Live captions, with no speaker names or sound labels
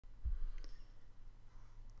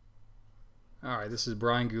All right, this is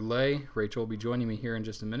Brian Goulet. Rachel will be joining me here in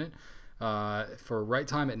just a minute. For Right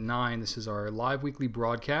Time at 9, this is our live weekly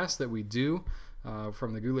broadcast that we do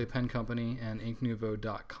from the Goulet Pen Company and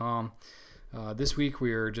InkNouveau.com. This week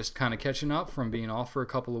we're just kind of catching up from being off for a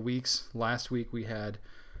couple of weeks. Last week we had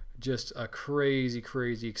just a crazy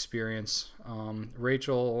experience.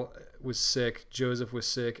 Rachel was sick, Joseph was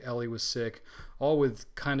sick, Ellie was sick, all with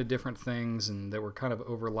kind of different things and that were kind of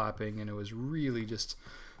overlapping, and it was really just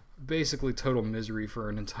basically total misery for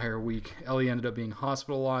an entire week. Ellie ended up being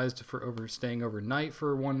hospitalized for staying overnight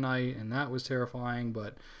for one night, and that was terrifying,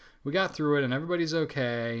 but we got through it and everybody's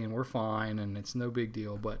okay and we're fine and it's no big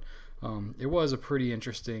deal. But it was a pretty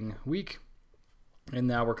interesting week, and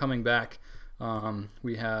now we're coming back.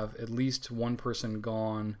 We have at least one person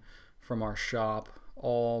gone from our shop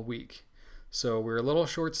all week, so we're a little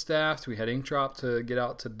short-staffed. We had ink drop to get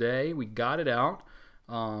out today. We got it out.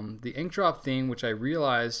 The ink drop theme, which I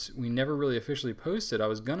realized we never really officially posted. I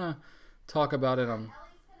was gonna talk about it on. Ellie's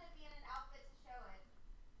gonna be in an outfit to show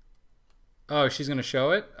it. Oh, she's gonna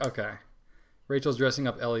show it? Okay. Rachel's dressing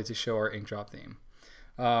up Ellie to show our ink drop theme.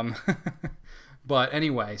 But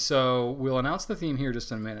anyway, so we'll announce the theme here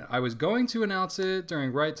just in a minute. I was going to announce it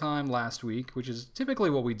during Right Time last week, which is typically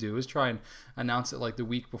what we do, is try and announce it like the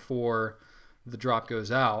week before the drop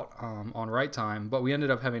goes out on Right Time, but we ended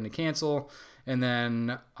up having to cancel, and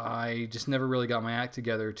then I just never really got my act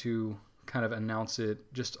together to kind of announce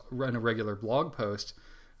it just in a regular blog post.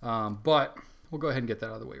 But we'll go ahead and get that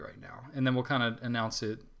out of the way right now, and then we'll kind of announce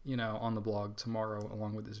it, you know, on the blog tomorrow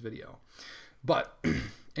along with this video. But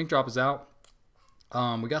ink drop is out.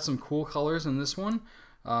 We got some cool colors in this one.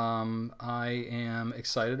 I am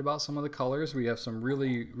excited about some of the colors. We have some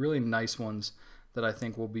really nice ones that I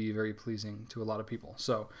think will be very pleasing to a lot of people.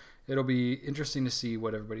 So it'll be interesting to see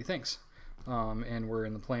what everybody thinks. And we're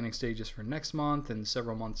in the planning stages for next month and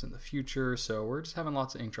several months in the future. So we're just having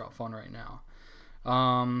lots of ink drop fun right now.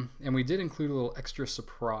 And we did include a little extra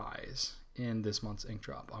surprise in this month's ink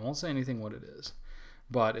drop. I won't say anything what it is,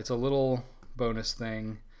 but it's a little bonus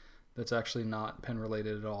thing that's actually not pen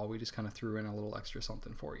related at all. We just kind of threw in a little extra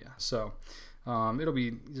something for you. So it'll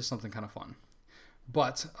be just something kind of fun.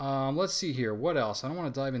 But let's see here. What else? I don't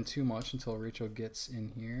want to dive in too much until Rachel gets in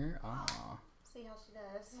here. See how she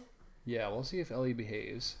does. Yeah, we'll see if Ellie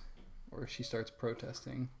behaves or if she starts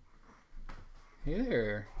protesting. Hey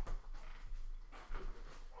there.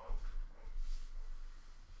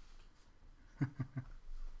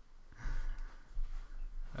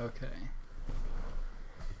 Okay.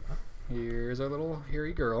 Here's our little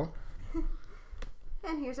hairy girl.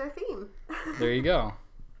 And here's our theme. There you go.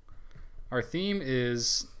 Our theme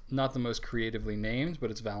is not the most creatively named,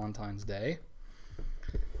 but it's Valentine's Day.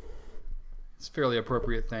 It's a fairly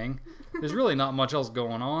appropriate thing. There's really not much else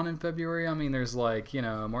going on in February. I mean, there's like, you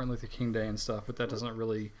know, Martin Luther King Day and stuff, but that doesn't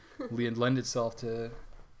really lend itself to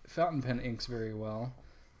fountain pen inks very well.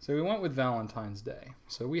 So we went with Valentine's Day.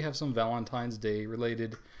 So we have some Valentine's Day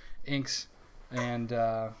related inks, and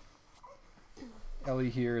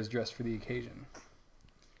Ellie here is dressed for the occasion.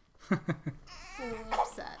 I'm really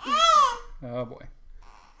upset. Oh boy.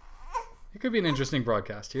 It could be an interesting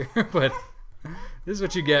broadcast here, but this is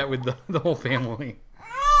what you get with the whole family.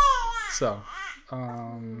 So,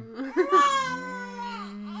 swing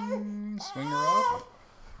her up.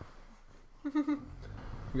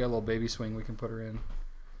 We got a little baby swing we can put her in.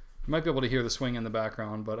 You might be able to hear the swing in the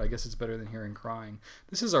background, but I guess it's better than hearing crying.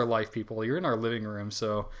 This is our life, people. You're in our living room,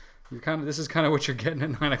 so this is kind of what you're getting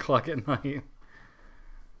at 9 o'clock at night.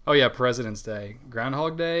 Oh yeah, President's Day.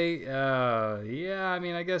 Groundhog Day? Yeah, I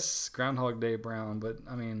mean, I guess Groundhog Day brown, but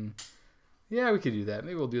I mean, yeah, we could do that.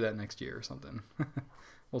 Maybe we'll do that next year or something.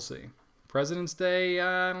 We'll see. President's Day,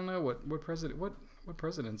 I don't know. What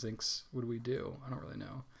President's inks would we do? I don't really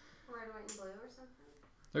know. Red, white, and blue or something?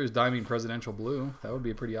 There's Diamond Presidential Blue. That would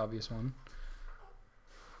be a pretty obvious one.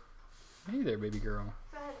 Hey there, baby girl.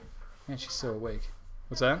 Go ahead. Man, she's so awake.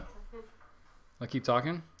 What's that? I keep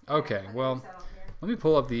talking? Okay, well, let me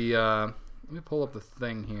pull up the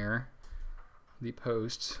thing here, the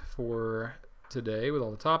post for today with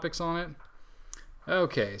all the topics on it.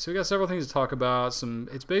 Okay, so we got several things to talk about.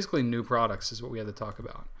 It's basically new products is what we had to talk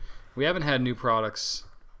about. We haven't had new products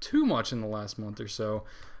too much in the last month or so.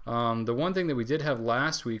 The one thing that we did have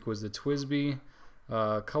last week was the TWSBI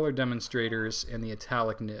color demonstrators and the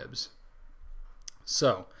italic nibs.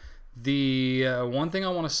 So the one thing I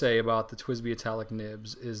want to say about the TWSBI italic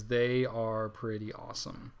nibs is they are pretty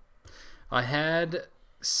awesome. I had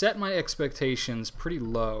set my expectations pretty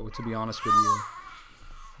low, to be honest with you,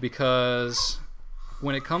 because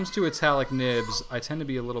when it comes to italic nibs, I tend to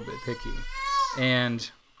be a little bit picky. And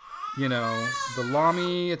you know, the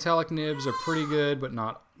Lamy Italic nibs are pretty good, but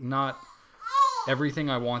not everything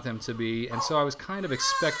I want them to be. And so I was kind of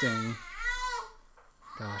expecting...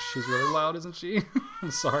 Gosh, she's really loud, isn't she?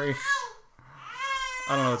 I'm sorry.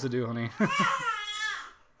 I don't know what to do, honey.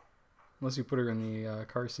 Unless you put her in the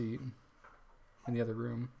car seat in the other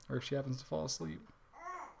room, or if she happens to fall asleep.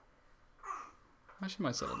 Well, she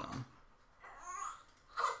might settle down.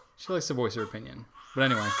 She likes to voice her opinion. But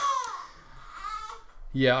anyway.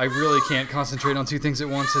 Yeah, I really can't concentrate on two things at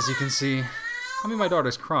once, as you can see. I mean, my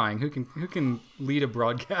daughter's crying. Who can lead a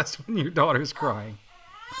broadcast when your daughter's crying?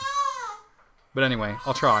 But anyway,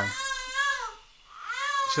 I'll try.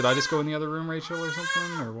 Should I just go in the other room, Rachel, or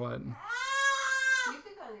something, or what? You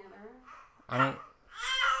could go in the other room. I don't...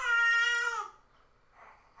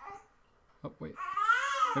 Oh, wait.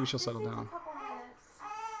 Maybe she'll settle down. A couple minutes.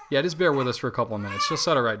 Yeah, just bear with us for a couple of minutes. She'll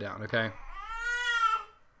settle right down, okay?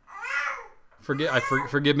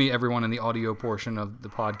 Forgive me, everyone, in the audio portion of the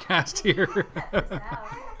podcast here.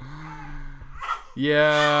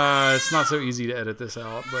 Yeah, it's not so easy to edit this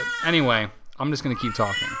out. But anyway, I'm just going to keep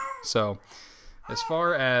talking. So, as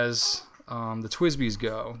far as the TWSBIs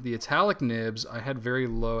go, the Italic nibs, I had very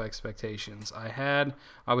low expectations. I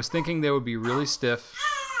was thinking they would be really stiff,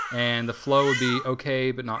 and the flow would be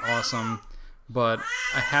okay, but not awesome. But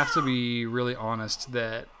I have to be really honest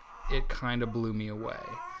that it kind of blew me away.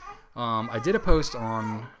 I did a post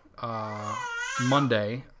on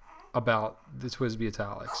Monday about the TWSBI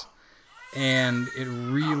Italics, and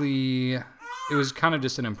it was kind of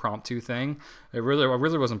just an impromptu thing. I really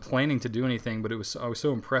wasn't planning to do anything, but I was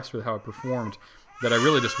so impressed with how it performed that I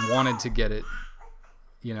really just wanted to get it,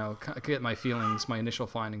 you know, get my feelings, my initial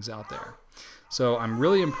findings out there. So I'm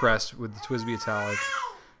really impressed with the TWSBI Italic,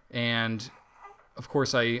 and of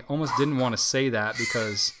course I almost didn't want to say that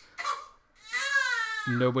because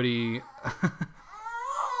nobody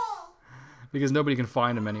can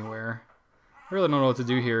find them anywhere. I really don't know what to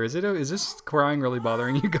do here. Is this crying really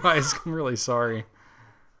bothering you guys? I'm really sorry.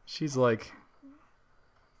 She's like,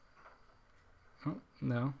 oh,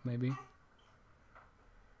 no, maybe.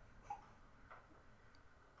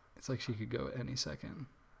 It's like she could go at any second.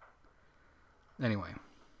 Anyway.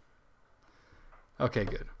 Okay,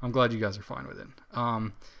 good. I'm glad you guys are fine with it.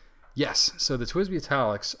 Yes, so the TWSBI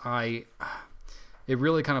Italics, it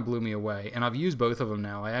really kind of blew me away, and I've used both of them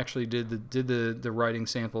now. I actually did the writing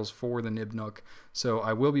samples for the Nib Nook, so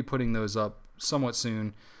I will be putting those up somewhat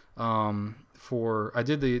soon. I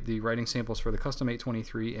did the writing samples for the Custom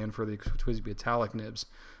 823 and for the TWSBI Italic nibs,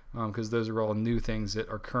 because those are all new things that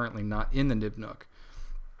are currently not in the Nib Nook.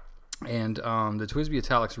 And the TWSBI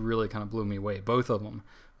Italics really kind of blew me away, both of them,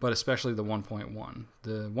 but especially the 1.1.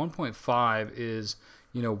 The 1.5 is,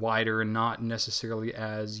 you know, wider and not necessarily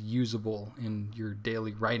as usable in your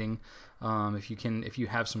daily writing. If you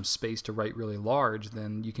have some space to write really large,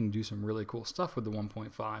 then you can do some really cool stuff with the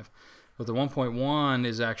 1.5. But the 1.1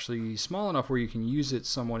 is actually small enough where you can use it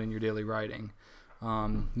somewhat in your daily writing.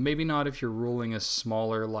 Maybe not if you're ruling a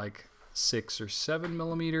smaller, like 6 or 7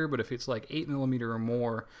 millimeter, but if it's like 8 millimeter or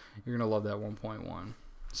more, you're gonna love that 1.1.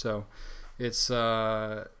 So it's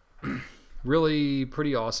really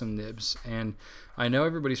pretty awesome nibs, and I know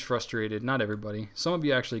everybody's frustrated. Not everybody. Some of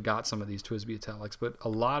you actually got some of these TWSBI Italics, but a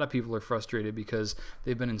lot of people are frustrated because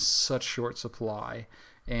they've been in such short supply.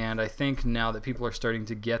 And I think now that people are starting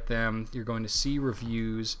to get them, you're going to see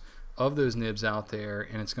reviews of those nibs out there,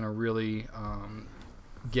 and it's going to really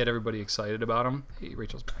get everybody excited about them. Hey,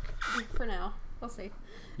 Rachel's back. For now, we'll see.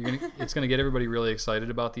 It's going to get everybody really excited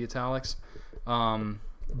about the Italics.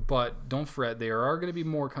 But don't fret, there are going to be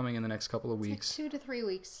more coming in the next couple of weeks. Like 2 to 3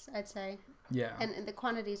 weeks, I'd say. Yeah. And the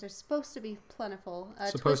quantities are supposed to be plentiful.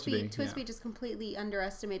 TWSBI just completely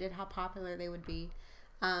underestimated how popular they would be.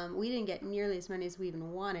 We didn't get nearly as many as we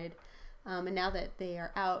even wanted. And now that they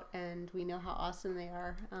are out and we know how awesome they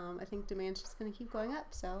are, I think demand's just going to keep going up.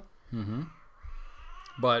 So. Mm-hmm.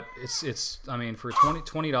 But it's I mean, for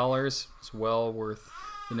 $20, it's well worth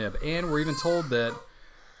the nib. And we're even told that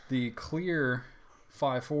the clear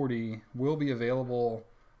 540 will be available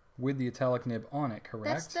with the Italic nib on it,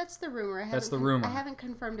 correct? That's the rumor. That's the rumor. I haven't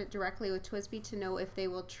confirmed it directly with TWSBI to know if they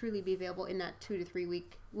will truly be available in that 2 to 3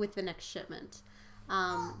 week with the next shipment.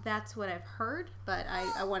 That's what I've heard, but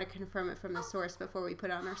I want to confirm it from the source before we put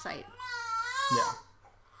it on our site. Yeah.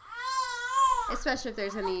 Especially if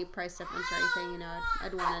there's any price difference or anything, you know,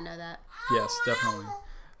 I'd want to know that. Yes, definitely.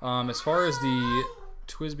 As far as the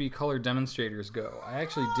TWSBI color demonstrators go, I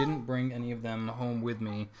actually didn't bring any of them home with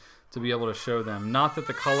me to be able to show them. Not that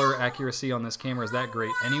the color accuracy on this camera is that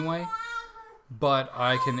great anyway, but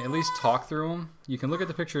I can at least talk through them. You can look at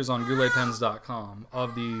the pictures on gouletpens.com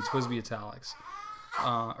of the TWSBI Italics.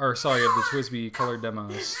 or sorry, of the TWSBI color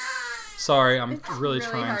demos. Sorry, I'm really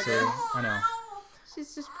trying to. I know.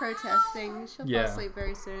 She's just protesting. She'll fall asleep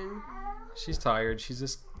very soon. She's tired. She's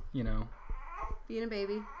just, you know, being a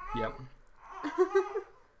baby. Yep.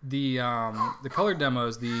 The color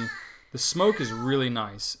demos, the smoke is really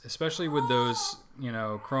nice, especially with those, you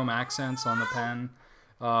know, chrome accents on the pen.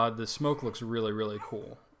 The smoke looks really, really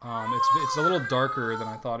cool. It's a little darker than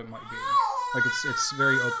I thought it might be. Like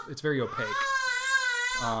it's very opaque.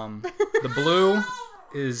 The blue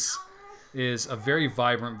is a very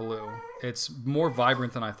vibrant blue. It's more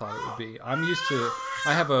vibrant than I thought it would be.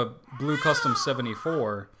 I have a blue custom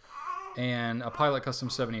 74 and a Pilot custom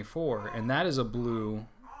 74, and that is a blue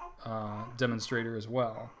demonstrator as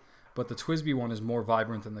well. But the TWSBI one is more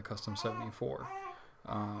vibrant than the custom 74.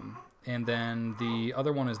 And then the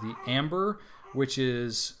other one is the amber, which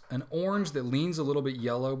is an orange that leans a little bit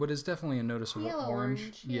yellow, but is definitely a noticeable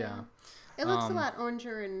orange. Yeah. It looks a lot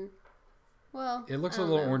oranger and, well, it looks a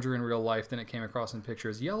little oranger in real life than it came across in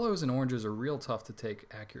pictures. Yellows and oranges are real tough to take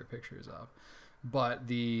accurate pictures of. But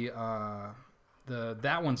that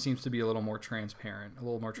one seems to be a little more transparent, a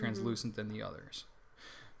little more translucent than the others.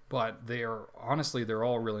 But honestly, they're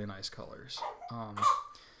all really nice colors.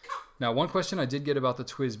 Now, one question I did get about the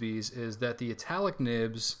TWSBIs is that the italic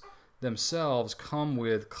nibs themselves come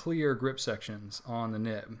with clear grip sections on the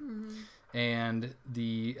nib. And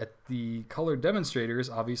the colored demonstrators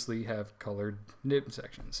obviously have colored nib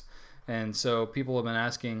sections. And so people have been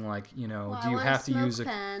asking, like, you know, do you have to use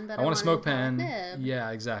I want a smoke pen. Yeah,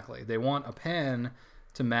 exactly. They want a pen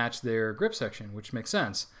to match their grip section, which makes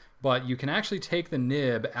sense. But you can actually take the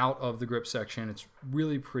nib out of the grip section. It's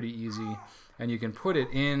really pretty easy. And you can put it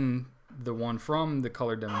in the one from the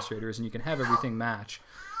colored demonstrators, and you can have everything match.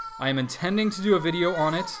 I am intending to do a video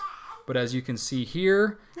on it, but as you can see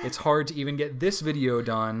here, it's hard to even get this video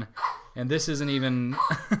done, and this isn't even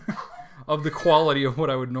of the quality of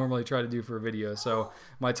what I would normally try to do for a video. So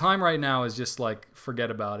my time right now is just like,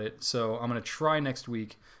 forget about it. So I'm going to try next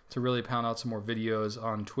week to really pound out some more videos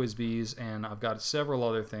on TWSBIs, and I've got several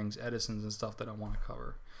other things, Edisons and stuff that I want to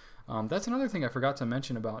cover. That's another thing I forgot to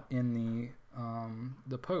mention about in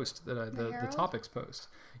the post, the topics post.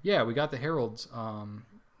 Yeah, we got the Heralds,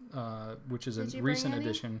 which is a recent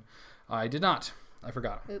edition. I did not. I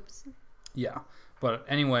forgot. Oops. Yeah, but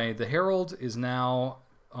anyway, the Herald is now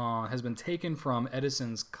has been taken from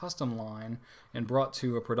Edison's custom line and brought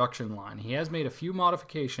to a production line. He has made a few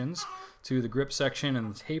modifications to the grip section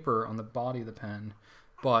and the taper on the body of the pen,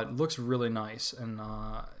 but looks really nice, and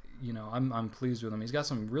you know, I'm pleased with him. He's got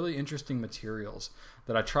some really interesting materials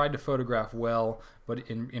that I tried to photograph well, but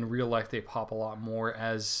in real life they pop a lot more,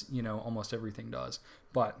 as you know, almost everything does.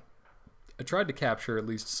 But I tried to capture at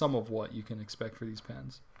least some of what you can expect for these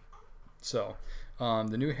pens. So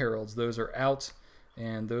the new Heralds, those are out,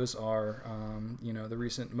 and those are you know,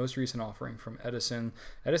 the most recent offering from Edison.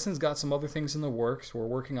 Edison's got some other things in the works. We're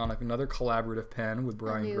working on another collaborative pen with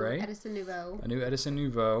Brian Gray. Edison Nouveau. A new Edison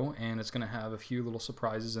Nouveau, and it's going to have a few little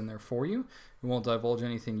surprises in there for you. We won't divulge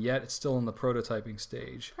anything yet. It's still in the prototyping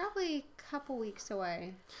stage. Probably a couple weeks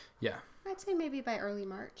away. Yeah. I'd say maybe by early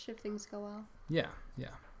March if things go well. Yeah, yeah.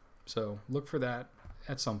 So look for that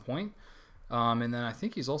at some point. And then I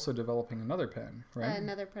think he's also developing another pen, right?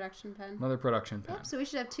 Another production pen. Another production pen. Yep, so we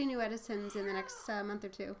should have 2 new Edisons in the next month or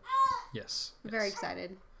 2. Yes. Very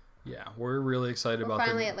excited. Yeah, we're really excited about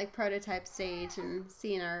finally at like prototype stage, and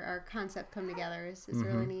seeing our concept come together is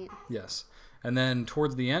really neat. Yes. And then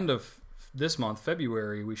towards the end of this month,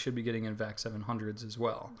 February, we should be getting in VAC 700s as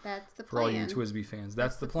well. That's the plan. For all you TWSBI fans.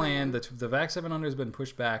 That's the plan. The VAC 700 has been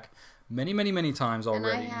pushed back many times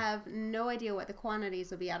already. And I have no idea what the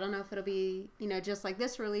quantities will be. I don't know if it'll be, you know, just like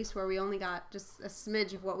this release where we only got just a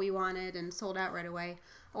smidge of what we wanted and sold out right away,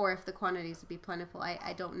 or if the quantities will be plentiful.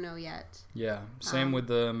 I don't know yet. Yeah, same with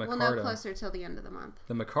the Micarta. We'll know closer till the end of the month.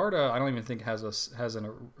 The Micarta, I don't even think has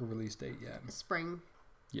a release date yet. Spring.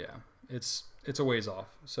 Yeah, it's a ways off,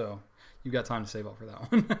 so you've got time to save up for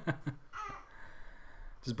that one.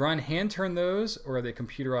 Does Brian hand turn those, or are they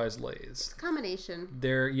computerized lathes? It's a combination.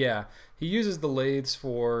 Yeah. He uses the lathes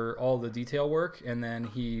for all the detail work, and then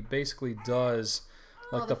he basically does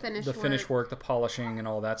like the finish work, the polishing, and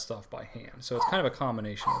all that stuff by hand. So it's kind of a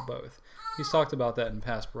combination of both. He's talked about that in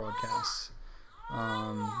past broadcasts.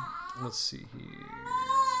 Let's see here.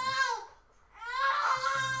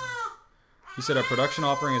 He said our production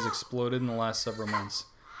offering has exploded in the last several months,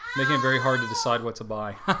 making it very hard to decide what to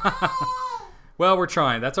buy. Well, we're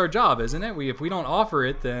trying. That's our job, isn't it? If we don't offer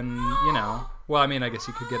it, then, you know, well, I mean, I guess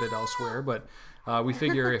you could get it elsewhere, but we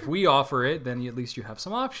figure if we offer it, then at least you have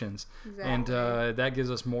some options. Exactly. And that gives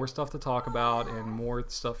us more stuff to talk about and more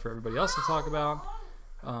stuff for everybody else to talk about.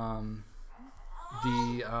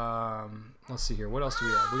 Let's see here. What else do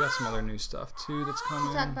we have? We got some other new stuff too that's coming.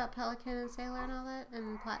 Did you talk about Pelikan and Sailor and all that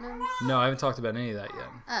and Platinum? No, I haven't talked about any of that yet.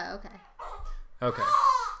 Oh, okay. Okay.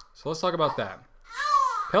 So let's talk about that.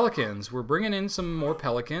 Pelicans. We're bringing in some more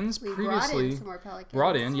Pelicans. We Previously brought in some more Pelicans.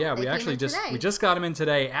 brought in, yeah. They We came actually in just today. we just got them in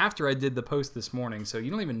today after I did the post this morning. So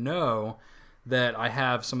you don't even know that I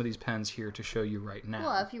have some of these pens here to show you right now.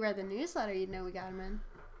 Well, if you read the newsletter, you'd know we got them in.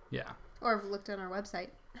 Yeah. Or if you looked on our website.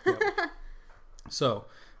 Yep. So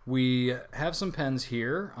we have some pens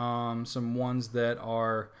here, some ones that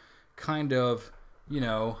are kind of,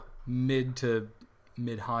 mid to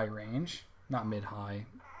mid-high range. Not mid-high,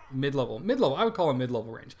 mid-level. Mid-level, I would call them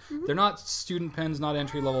mid-level range. Mm-hmm. They're not student pens, not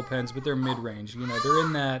entry-level pens, but they're mid-range. They're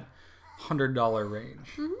in that $100 range.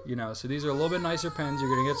 Mm-hmm. So these are a little bit nicer pens. You're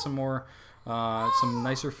going to get some more, some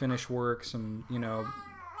nicer finish work, some,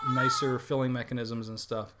 nicer filling mechanisms and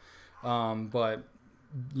stuff. But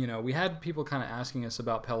we had people kind of asking us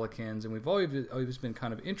about Pelicans, and we've always been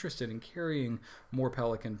kind of interested in carrying more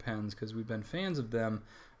Pelikan pens because we've been fans of them.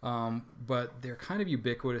 But they're kind of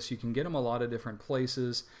ubiquitous. You can get them a lot of different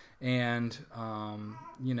places, and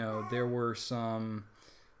there were some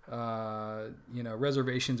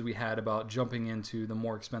reservations we had about jumping into the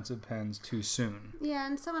more expensive pens too soon. Yeah,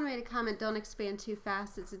 and someone made a comment, don't expand too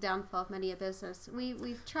fast. It's a downfall of many a business.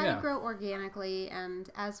 We try to grow organically, and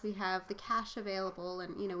as we have the cash available,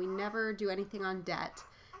 and, we never do anything on debt.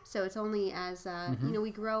 So it's only as, we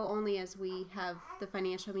grow only as we have the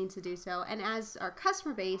financial means to do so. And as our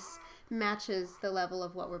customer base matches the level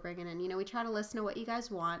of what we're bringing in. We try to listen to what you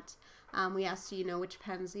guys want. We asked which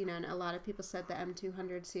pens, and a lot of people said the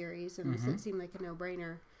M200 series, and it seemed like a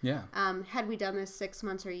no-brainer. Yeah. Had we done this 6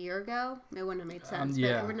 months or a year ago, it wouldn't have made sense.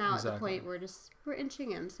 Yeah, but we're now exactly. at the point where we're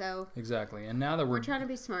inching in. So exactly. And now that we're trying to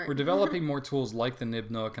be smart. We're developing more tools like the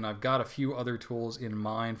Nib Nook, and I've got a few other tools in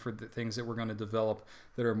mind for the things that we're going to develop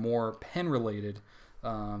that are more pen-related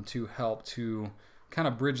to help to kind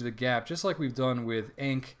of bridge the gap, just like we've done with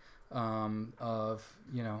ink oh,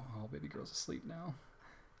 baby girl's asleep now.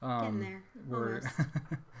 Getting there. We're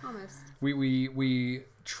Almost. we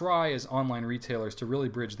try as online retailers to really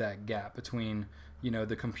bridge that gap between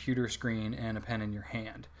the computer screen and a pen in your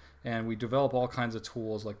hand, and we develop all kinds of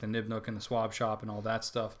tools like the Nib Nook and the Swab Shop and all that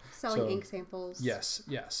stuff. Selling ink samples. Yes.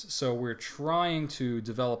 So we're trying to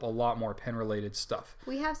develop a lot more pen related stuff.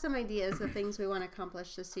 We have some ideas of things we want to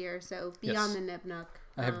accomplish this year. So beyond the Nib Nook,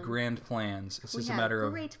 I have grand plans. It's just a matter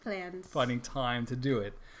of plans. finding time to do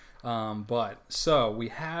it. So we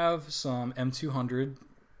have some M200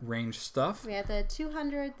 range stuff. We have the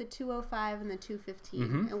 200, the 205, and the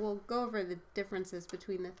 215, and we'll go over the differences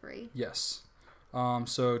between the three. Yes.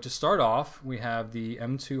 So to start off, we have the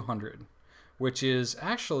M200, which is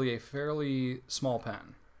actually a fairly small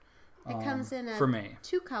pen. It comes in for me.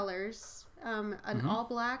 2 colors, an all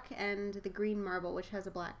black and the green marble, which has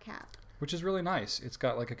a black cap. Which is really nice. It's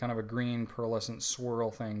got like a kind of a green pearlescent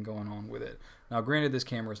swirl thing going on with it. Now, granted, this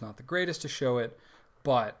camera is not the greatest to show it,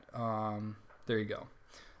 but there you go.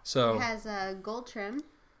 So it has a gold trim.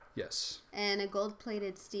 Yes. And a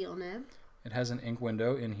gold-plated steel nib. It has an ink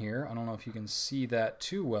window in here. I don't know if you can see that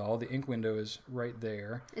too well. The ink window is right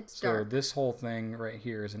there. It's dark. So this whole thing right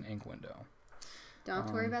here is an ink window. Don't have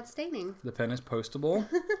to worry about staining. The pen is postable.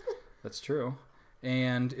 That's true.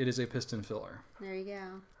 And it is a piston filler. There you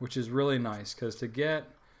go. Which is really nice because to get,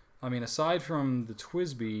 aside from the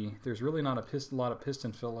TWSBI, there's really not a lot of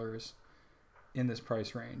piston fillers in this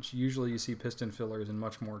price range. Usually you see piston fillers in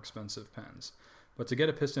much more expensive pens. But to get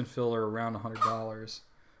a piston filler around $100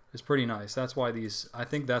 is pretty nice. That's why I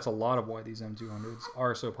think that's a lot of why these M200s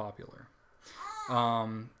are so popular.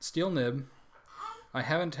 Steel nib. I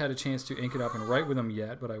haven't had a chance to ink it up and write with them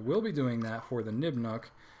yet, but I will be doing that for the Nib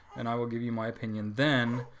Nook. And I will give you my opinion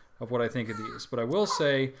then of what I think of these. But I will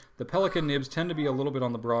say the Pelikan nibs tend to be a little bit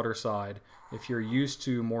on the broader side. If you're used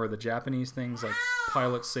to more of the Japanese things like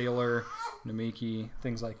Pilot, Sailor, Namiki,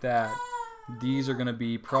 things like that, these are going to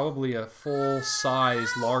be probably a full size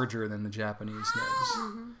larger than the Japanese nibs.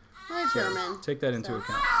 Mm-hmm. Well, they're German. Take that into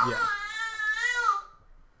account. Yeah.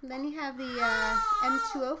 Then you have the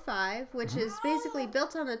M205, which is basically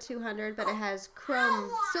built on the 200, but it has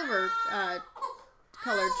silver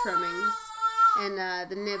colored trimmings, and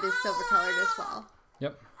the nib is silver colored as well.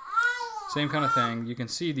 Yep. Same kind of thing. You can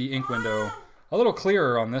see the ink window a little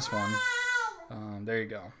clearer on this one. There you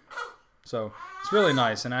go. So it's really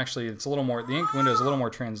nice, and actually it's a little more, the ink window is a little more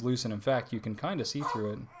translucent. In fact, you can kind of see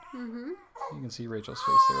through it. Mm-hmm. You can see Rachel's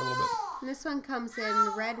face there a little bit. And this one comes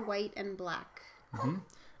in red, white, and black.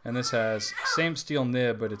 And this has same steel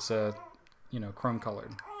nib, but it's chrome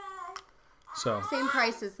colored. So same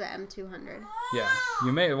price as the M200. Yeah,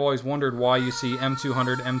 you may have always wondered why you see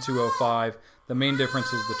M200, M205. The main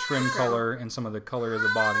difference is the trim color and some of the color of the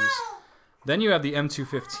bodies. Then you have the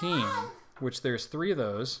M215, which there's 3 of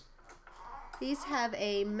those. These have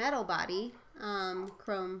a metal body,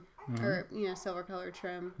 chrome or silver color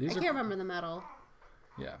trim. I can't remember the metal.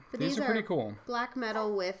 Yeah, but these are pretty cool. Black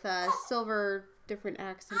metal with silver different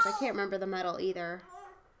accents. I can't remember the metal either.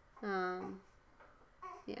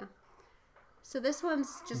 Yeah. So this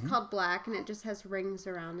one's just called black, and it just has rings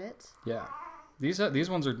around it. Yeah. These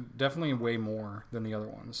ones are definitely way more than the other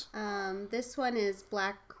ones. This one is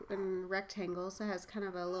black and rectangle, so it has kind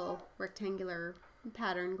of a little rectangular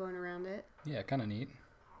pattern going around it. Yeah, kind of neat.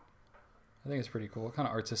 I think it's pretty cool. Kind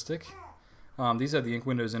of artistic. These have the ink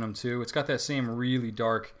windows in them too. It's got that same really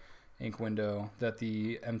dark ink window that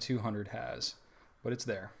the M200 has, but it's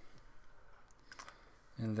there.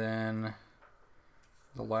 And then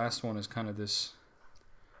the last one is kind of this.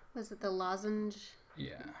 Was it the lozenge?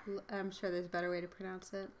 Yeah. I'm sure there's a better way to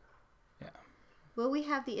pronounce it. Yeah. Well, we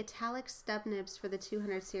have the italic stub nibs for the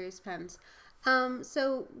 200 series pens.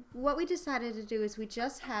 So what we decided to do is we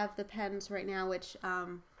just have the pens right now, which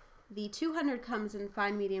the 200 comes in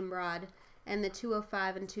fine, medium, broad, and the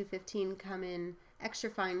 205 and 215 come in extra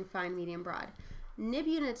fine, fine, medium, broad. Nib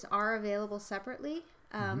units are available separately.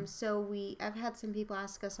 So I've had some people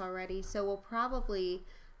ask us already, so we'll probably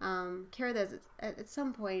carry those at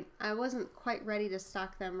some point. I wasn't quite ready to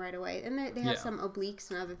stock them right away, and they have some obliques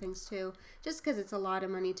and other things too, just because it's a lot of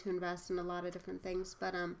money to invest in a lot of different things.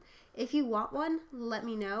 But if you want one, let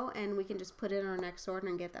me know, and we can just put it in our next order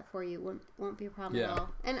and get that for you. It won't be a problem at all.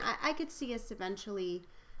 And I could see us eventually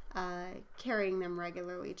carrying them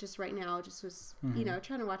regularly. Just right now, just was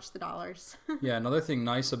trying to watch the dollars. Yeah, another thing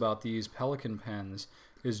nice about these Pelikan pens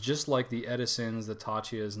is just like the Edisons, the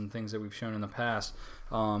Tatchias, and things that we've shown in the past.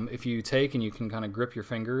 If you take and you can kind of grip your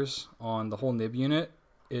fingers on the whole nib unit,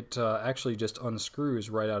 it actually just unscrews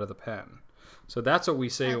right out of the pen. So that's what we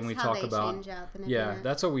say when we talk about.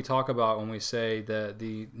 That's what we talk about when we say that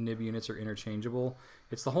the nib units are interchangeable.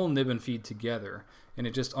 It's the whole nib and feed together, and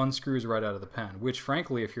it just unscrews right out of the pen, which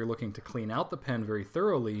frankly, if you're looking to clean out the pen very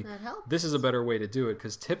thoroughly, this is a better way to do it,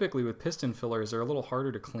 because typically with piston fillers, they're a little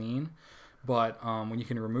harder to clean. But when you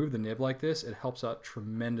can remove the nib like this, it helps out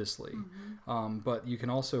tremendously. But you can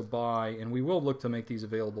also buy, and we will look to make these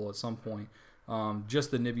available at some point,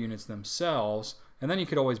 just the nib units themselves. And then you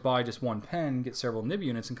could always buy just one pen, get several nib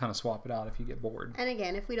units, and kind of swap it out if you get bored. And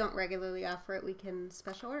again, if we don't regularly offer it, we can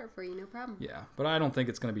special order it for you, no problem. Yeah, but I don't think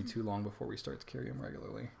it's going to be too long before we start to carry them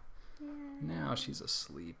regularly. Yeah. Now she's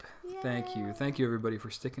asleep. Yeah. Thank you everybody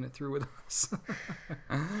for sticking it through with us.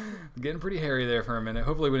 Getting pretty hairy there for a minute.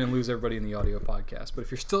 Hopefully we didn't lose everybody in the audio podcast, but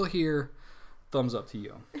if you're still here, thumbs up to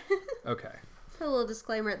you. Okay. Put a little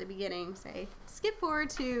disclaimer at the beginning, say skip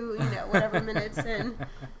forward to whatever minutes in.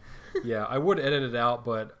 Yeah, I would edit it out,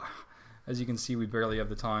 but as you can see, we barely have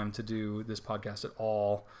the time to do this podcast at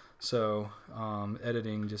all, so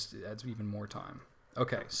editing just adds even more time.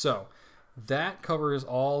 Okay, so that covers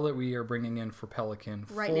all that we are bringing in for Pelikan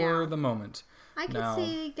for the moment. I could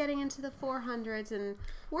see getting into the 400s and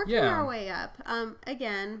working our way up.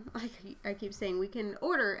 Again, like I keep saying, we can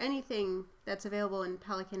order anything that's available in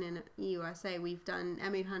Pelikan in USA. We've done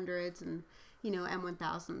M800s and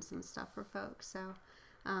M1000s and stuff for folks. So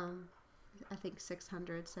I think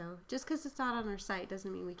 600. So just because it's not on our site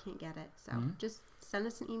doesn't mean we can't get it. So just send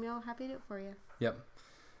us an email. Happy to do it for you. Yep.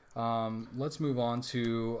 Let's move on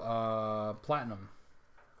to Platinum,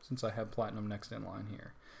 since I have Platinum next in line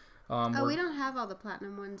here. We don't have all the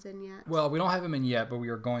Platinum ones in yet. Well, we don't have them in yet, but we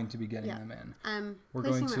are going to be getting them in. I'm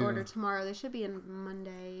placing my order tomorrow. They should be in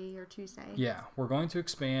Monday or Tuesday. Yeah, we're going to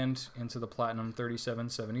expand into the Platinum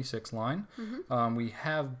 3776 line. We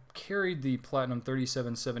have carried the Platinum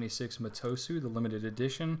 3776 Matosu, the limited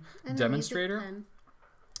edition and demonstrator.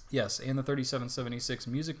 Yes, and the 3776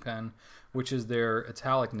 Music Pen, which is their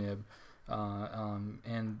italic nib.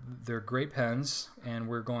 And they're great pens, and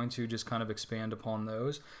we're going to just kind of expand upon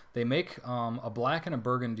those. They make a black and a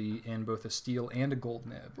burgundy in both a steel and a gold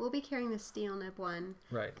nib. We'll be carrying the steel nib one.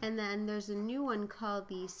 Right. And then there's a new one called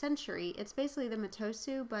the Century. It's basically the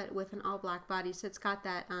Matosu, but with an all-black body. So it's got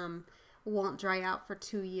that won't dry out for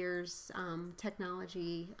 2 years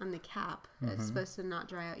technology on the cap. It's supposed to not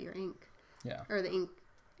dry out your ink. Yeah. Or the ink,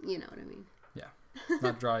 you know what I mean. Yeah.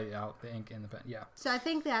 Not dry out the ink in the pen. Yeah. So I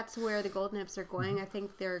think that's where the gold nibs are going. I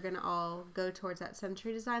think they're going to all go towards that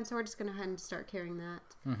Century design. So we're just going to go ahead and start carrying that.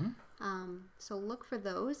 So look for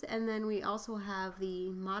those. And then we also have the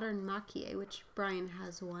Modern Maki-e, which Brian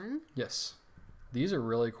has one. Yes. These are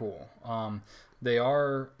really cool. They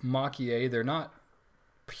are Maki-e. They're not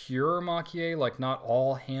pure Maki-e, like not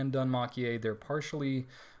all hand-done Maki-e. They're partially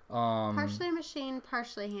machined,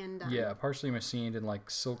 partially hand-done. Yeah, partially machined and like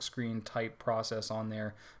silkscreen type process on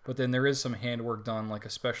there. But then there is some handwork done, like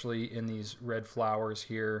especially in these red flowers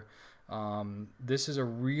here. This is a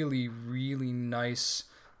really, really nice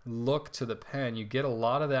look to the pen. You get a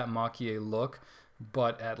lot of that Maki-e look,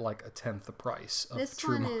 but at like 1/10 the price of this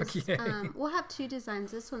true one Maki-e. We'll have two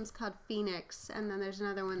designs. This one's called Phoenix, and then there's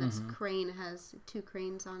another one that's crane, has 2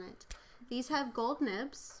 cranes on it. These have gold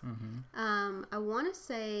nibs. I want to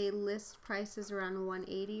say list price is around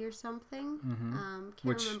 $180 or something.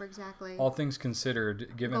 Can't remember exactly. All things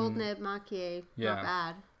considered, given gold nib Maki-e, not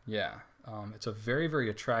bad. Yeah, it's a very, very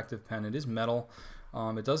attractive pen. It is metal.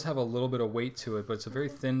 It does have a little bit of weight to it, but it's a very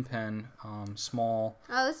thin pen, small.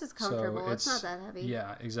 Oh, this is comfortable. So it's not that heavy.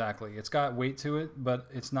 Yeah, exactly. It's got weight to it, but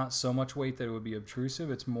it's not so much weight that it would be obtrusive.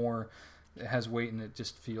 It's more, it has weight and it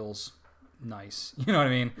just feels nice. You know what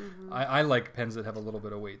I mean? I like pens that have a little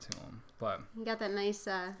bit of weight to them. But you got that nice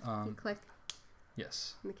click.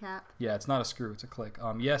 Yes. In the cap. Yeah, it's not a screw, it's a click.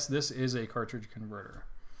 Yes, this is a cartridge converter.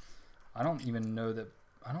 I don't even know that.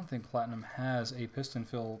 I don't think Platinum has a piston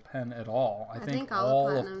fill pen at all. I think all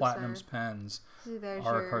of Platinum's pens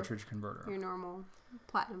are a cartridge converter. Your normal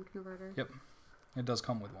Platinum converter. Yep. It does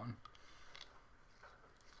come with one.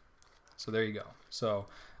 So there you go. So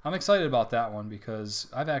I'm excited about that one because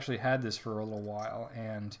I've actually had this for a little while,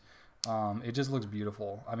 and it just looks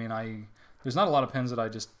beautiful. I mean, there's not a lot of pens that I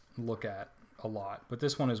just look at a lot, but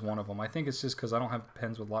this one is one of them. I think it's just because I don't have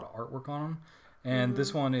pens with a lot of artwork on them. And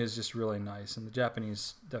this one is just really nice, and the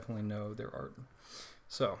Japanese definitely know their art.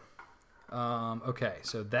 So, okay,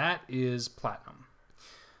 so that is Platinum.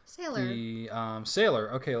 Sailor. The Sailor.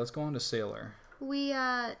 Okay, let's go on to Sailor. We,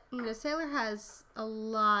 Sailor has a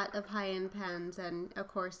lot of high-end pens, and of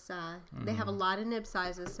course, they have a lot of nib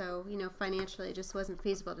sizes. So, financially, it just wasn't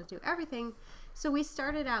feasible to do everything. So we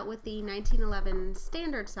started out with the 1911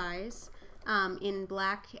 standard size. In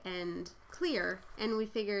black and clear, and we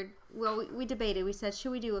figured, well, we debated. We said, should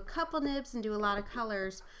we do a couple nibs and do a lot of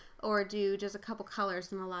colors, or do just a couple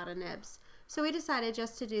colors and a lot of nibs? So we decided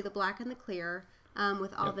just to do the black and the clear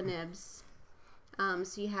with all the nibs.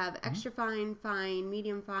 So you have extra fine,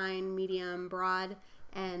 medium, broad,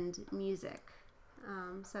 and music.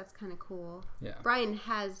 So that's kind of cool. Yeah. Brian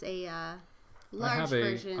has a large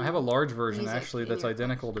version. I have a large version actually that's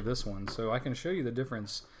identical to this one, so I can show you the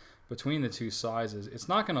difference between the two sizes. It's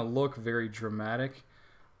not going to look very dramatic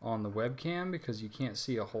on the webcam because you can't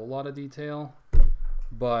see a whole lot of detail,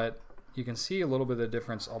 but you can see a little bit of the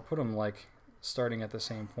difference. I'll put them like starting at the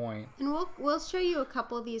same point. And we'll show you a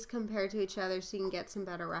couple of these compared to each other so you can get some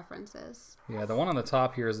better references. Yeah, the one on the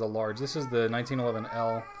top here is the large. This is the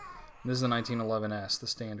 1911L. This is the 1911S, the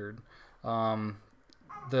standard.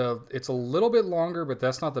 It's a little bit longer, but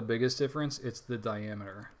that's not the biggest difference. It's the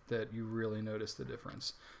diameter that you really notice the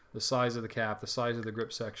difference. The size of the cap, the size of the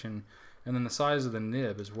grip section, and then the size of the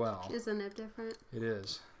nib as well. Is the nib different? It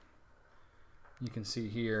is. You can see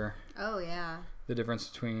here. Oh, yeah. The difference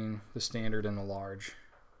between the standard and the large.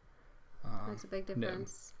 That's a big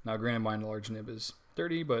difference. Nib. Now, granted, my large nib is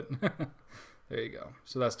 30, but there you go.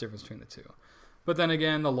 So that's the difference between the two. But then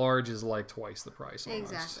again, the large is like twice the price.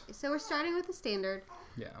 Almost. Exactly. So we're starting with the standard.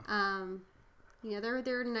 Yeah.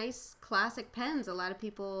 They're nice classic pens. A lot of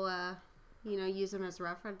people, use them as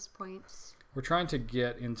reference points. We're trying to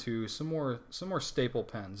get into some more staple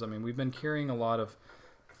pens. I mean, we've been carrying a lot of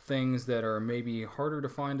things that are maybe harder to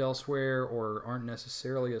find elsewhere or aren't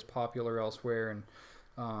necessarily as popular elsewhere,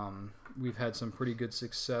 and we've had some pretty good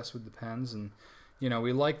success with the pens. And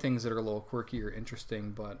we like things that are a little quirky or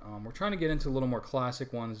interesting, but we're trying to get into a little more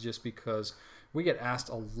classic ones just because we get asked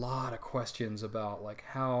a lot of questions about like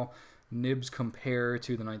how nibs compare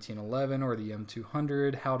to the 1911 or the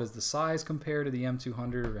M200. How does the size compare to the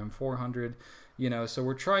M200 or M400? So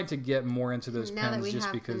we're trying to get more into those now pens that we just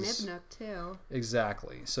have because the nib nook too.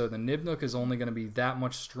 Exactly. So the nib nook is only going to be that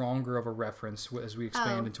much stronger of a reference as we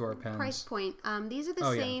expand into our pens. Price point. These are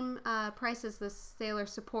the same price as the Sailor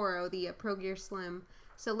Sapporo, the Pro Gear Slim.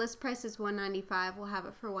 So list price is $195. We'll have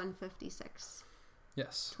it for $156.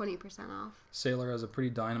 Yes. 20% off. Sailor has a pretty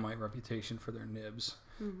dynamite reputation for their nibs.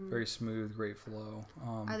 Very smooth, great flow.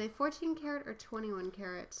 Are they 14 karat or 21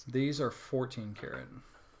 carats? These are 14 karat.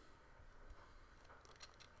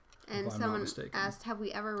 And someone asked, have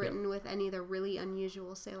we ever written with any of the really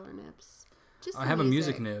unusual Sailor nibs? I have a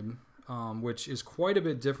music nib, which is quite a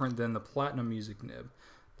bit different than the Platinum music nib.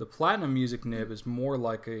 The Platinum music nib is more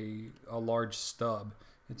like a large stub.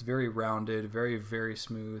 It's very rounded, very, very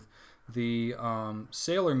smooth. The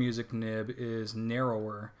Sailor Music nib is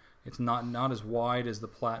narrower. It's not as wide as the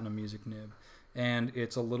Platinum Music nib, and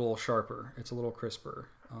it's a little sharper. It's a little crisper.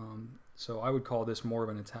 So I would call this more of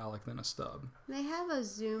an italic than a stub. They have a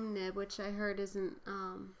zoom nib, which I heard isn't...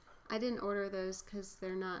 I didn't order those because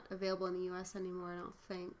they're not available in the U.S. anymore, I don't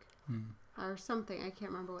think. Or something. I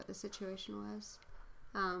can't remember what the situation was.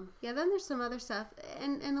 Yeah, then there's some other stuff.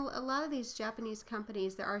 And a lot of these Japanese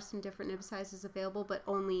companies, there are some different nib sizes available, but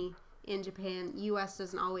only in Japan. U.S.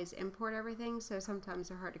 doesn't always import everything, so sometimes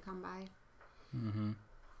they're hard to come by.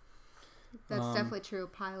 That's definitely true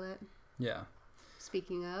of Pilot. Yeah.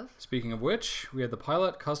 Speaking of which, we have the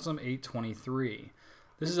Pilot Custom 823.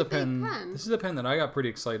 This is a pen. This is a pen that I got pretty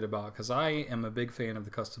excited about because I am a big fan of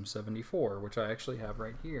the Custom 74, which I actually have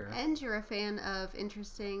right here. And you're a fan of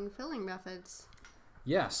interesting filling methods.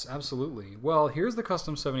 Yes, absolutely. Well, here's the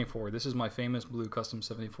Custom 74. This is my famous blue Custom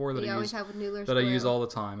 74 that I use all the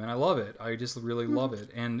time, and I love it. I just really love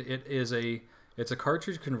it. And it's a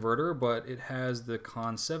cartridge converter, but it has the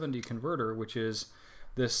Con 70 converter, which is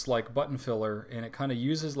this like button filler, and it kind of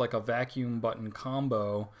uses like a vacuum button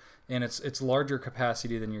combo, and it's larger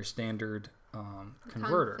capacity than your standard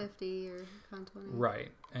converter. Con 50 or Con 20.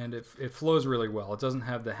 Right, and it flows really well. It doesn't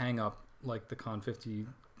have the hang up like the Con 50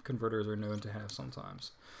 converters are known to have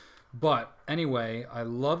sometimes. But anyway, I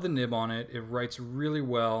love the nib on it. It writes really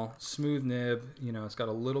well, smooth nib. You know, it's got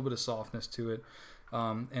a little bit of softness to it,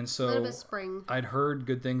 and so a little bit of spring. I'd heard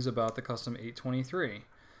good things about the Custom 823.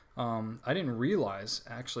 I didn't realize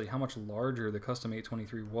actually how much larger the Custom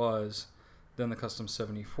 823 was than the Custom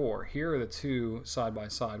 74. Here are the two side by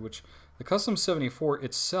side, which the Custom 74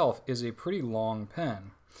 itself is a pretty long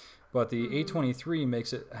pen, but the 823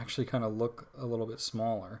 makes it actually kind of look a little bit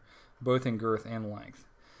smaller, both in girth and length.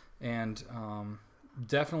 And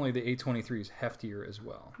definitely the 823 is heftier as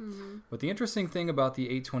well. But the interesting thing about the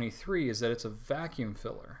 823 is that it's a vacuum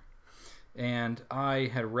filler. And I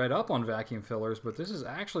had read up on vacuum fillers, but this is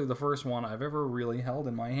actually the first one I've ever really held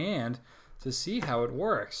in my hand to see how it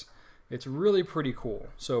works. It's really pretty cool.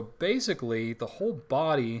 So basically, the whole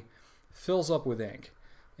body fills up with ink,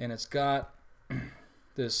 and it's got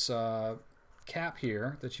this cap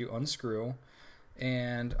here that you unscrew,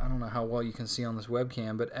 and I don't know how well you can see on this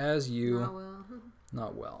webcam, but as you...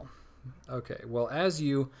 Not well. Okay, well, as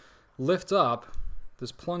you lift up,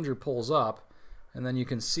 this plunger pulls up, and then you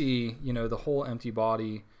can see, you know, the whole empty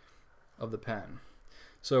body of the pen.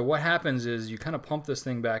 So what happens is you kind of pump this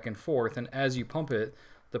thing back and forth, and as you pump it,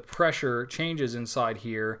 the pressure changes inside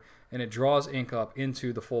here, and it draws ink up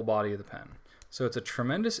into the full body of the pen. So it's a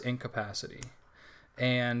tremendous ink capacity,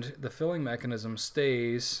 and the filling mechanism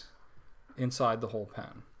stays inside the whole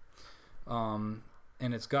pen.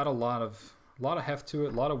 And it's got a lot of heft to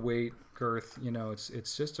it, a lot of weight, girth. You know,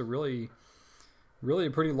 it's just a really a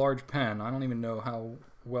pretty large pen. I don't even know how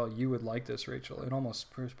well you would like this, Rachel. It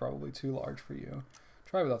almost proves probably too large for you.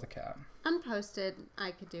 Try without the cap. Unposted,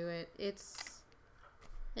 I could do it. It's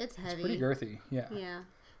heavy. It's pretty girthy, yeah. Yeah.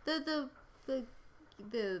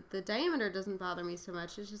 The diameter doesn't bother me so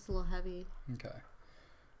much. It's just a little heavy. Okay.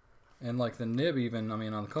 And like the nib even, I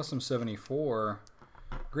mean, on the Custom 74,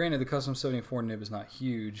 granted the Custom 74 nib is not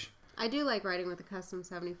huge. I do like writing with the Custom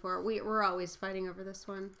 74. We're always fighting over this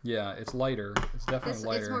one. Yeah, it's lighter. It's definitely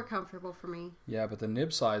lighter. It's more comfortable for me. Yeah, but the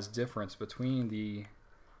nib size difference between the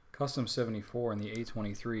Custom 74 and the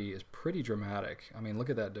 823 is pretty dramatic. I mean, look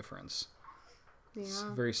at that difference. Yeah. It's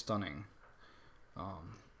very stunning.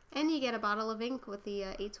 And you get a bottle of ink with the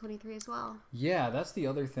 823 as well. Yeah, that's the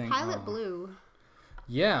other thing. Pilot Blue.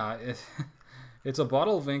 Yeah, it's a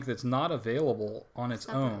bottle of ink that's not available on its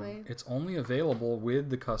own. It's only available with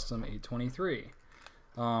the Custom 823,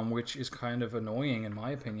 which is kind of annoying in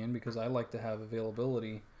my opinion because I like to have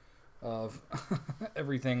availability of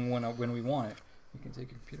everything when we want it. You can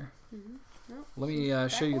take your computer. Nope, let me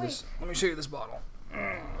show you this. Let me show you this bottle.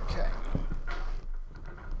 Okay.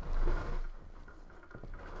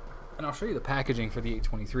 And I'll show you the packaging for the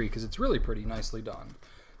 823 because it's really pretty nicely done.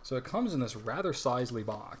 So it comes in this rather sizely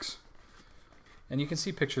box. And you can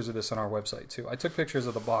see pictures of this on our website too. I took pictures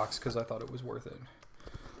of the box because I thought it was worth it.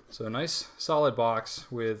 So a nice solid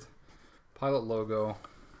box with Pilot logo.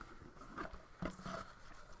 So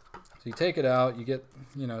you take it out, you get,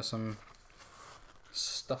 you know, some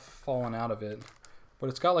stuff falling out of it. But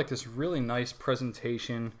it's got like this really nice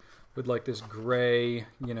presentation with like this gray,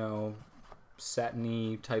 you know,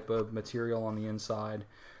 satiny type of material on the inside.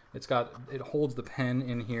 It holds the pen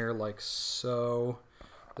in here like so.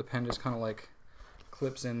 The pen just kind of like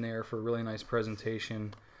clips in there for a really nice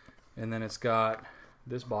presentation. And then it's got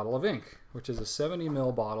this bottle of ink, which is a 70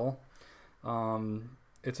 ml bottle.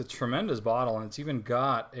 it's a tremendous bottle, and it's even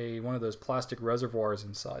got one of those plastic reservoirs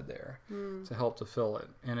inside there to help to fill it.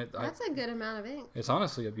 And that's a good amount of ink. It's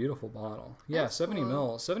honestly a beautiful bottle. Yeah, That's 70 cool.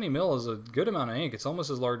 mil. 70 mil is a good amount of ink. It's almost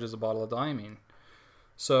as large as a bottle of diamine.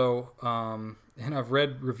 So, and I've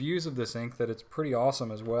read reviews of this ink that it's pretty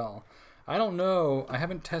awesome as well. I don't know. I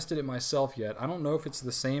haven't tested it myself yet. I don't know if it's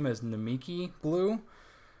the same as Namiki blue.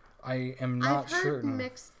 I am not I've heard certain.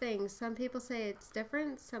 mixed things. Some people say it's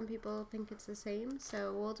different. Some people think it's the same.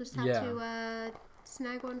 So we'll just have to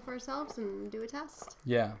snag one for ourselves and do a test.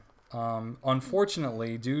 Yeah.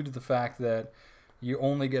 Unfortunately, due to the fact that you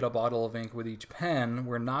only get a bottle of ink with each pen,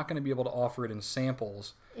 we're not going to be able to offer it in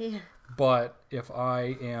samples. Yeah. But if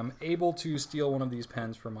I am able to steal one of these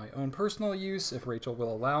pens for my own personal use, if Rachel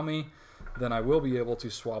will allow me, then I will be able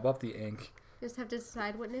to swab up the ink. Just have to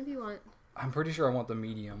decide what nib you want. I'm pretty sure I want the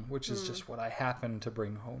medium, which is just what I happen to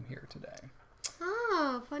bring home here today.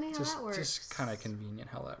 Oh, funny how that works. Just kind of convenient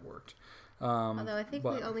how that worked. Although I think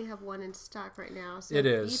we only have one in stock right now. So it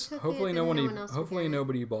is. Hopefully nobody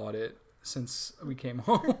nobody bought it since we came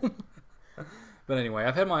home. But anyway,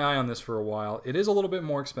 I've had my eye on this for a while. It is a little bit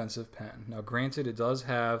more expensive pen. Now, granted, it does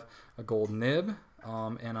have a gold nib,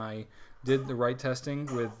 and I did the right testing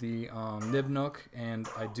with the nib nook, and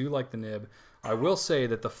I do like the nib. I will say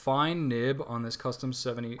that the fine nib on this custom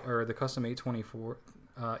 70 or the custom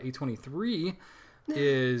 823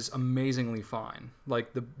 is amazingly fine.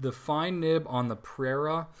 Like the fine nib on the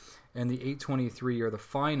Prera and the 823 are the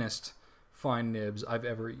finest fine nibs I've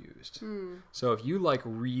ever used. So if you like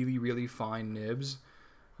really, really fine nibs,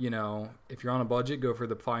 you know, if you're on a budget, go for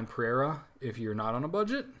the fine Prera. If you're not on a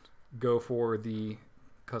budget, go for the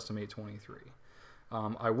custom 823.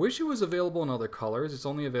 I wish it was available in other colors. It's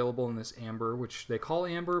only available in this amber, which they call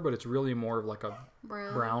amber, but it's really more of like a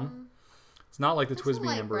brown. It's not like the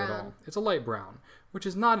TWSBI amber at all. It's a light brown, which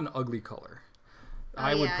is not an ugly color.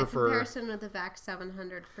 I would prefer comparison with the VAC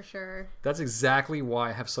 700 for sure. That's exactly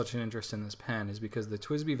why I have such an interest in this pen, is because the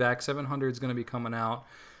TWSBI VAC 700 is going to be coming out.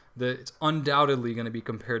 It's undoubtedly going to be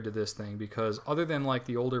compared to this thing, because other than like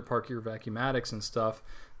the older Parker Vacuumatics and stuff,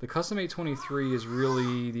 the Custom 823 is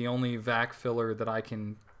really the only vac filler that I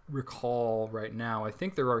can recall right now. I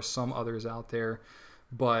think there are some others out there,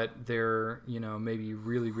 but they're, you know, maybe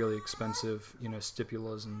really, really expensive, you know,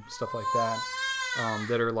 stipulas and stuff like that,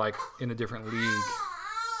 that are like in a different league.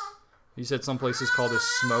 You said some places call this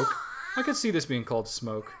smoke. I could see this being called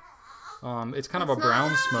smoke. It's kind of a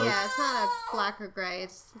brown smoke. Yeah, it's not a black or gray.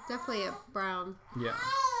 It's definitely a brown. Yeah.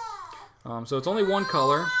 So it's only one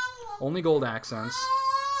color, only gold accents,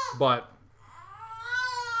 but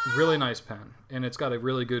really nice pen, and it's got a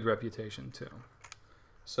really good reputation too.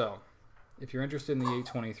 So if you're interested in the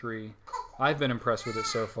 823, I've been impressed with it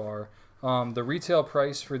so far. The retail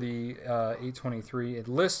price for the 823, it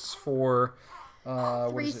lists for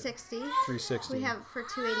 $360. $360. We have it for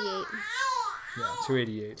 $288. Yeah,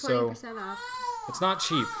 $288. 20% off. It's not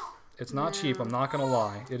cheap. It's not cheap. I'm not gonna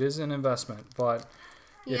lie. It is an investment, but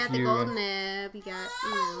you got the gold nib. You got, you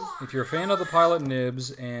know. If you're a fan of the Pilot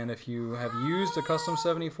nibs, and if you have used a Custom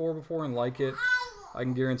 74 before and like it, I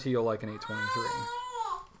can guarantee you'll like an 823.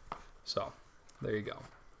 So, there you go.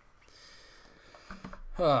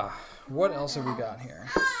 What else have we got here?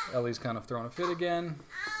 Ellie's kind of throwing a fit again.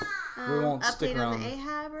 We won't stick around. Update on the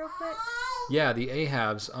AHAB real quick. Yeah, the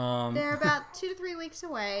AHABs. They're about 2 to 3 weeks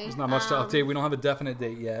away. There's not much to update. We don't have a definite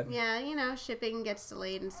date yet. Yeah, you know, shipping gets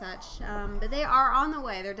delayed and such. But they are on the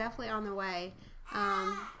way. They're definitely on the way.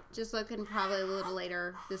 Just looking probably a little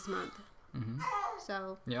later this month.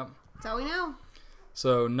 So, yep. That's all we know.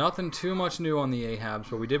 So, nothing too much new on the AHABs,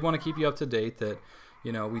 but we did want to keep you up to date that,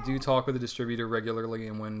 you know, we do talk with the distributor regularly,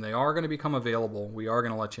 and when they are going to become available, we are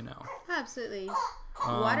going to let you know. Absolutely.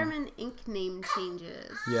 Waterman ink name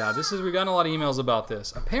changes. Yeah, we got a lot of emails about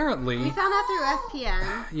this. Apparently, we found out through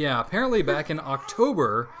FPN. Yeah, apparently back in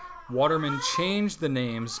October, Waterman changed the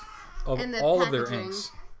names of all of their inks.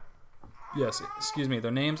 Yes, excuse me, their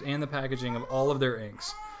names and the packaging of all of their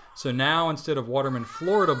inks. So now, instead of Waterman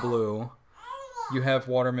Florida Blue, you have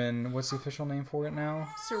Waterman, what's the official name for it now?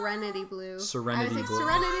 Serenity Blue. Serenity Blue.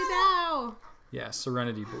 Serenity now. Yeah,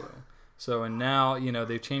 Serenity Blue. So, and now, you know,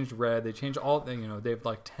 they've changed red. They changed all, you know, they've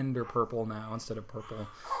like tender purple now instead of purple.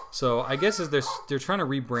 So I guess as they're trying to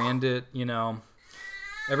rebrand it, you know,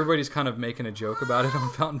 everybody's kind of making a joke about it on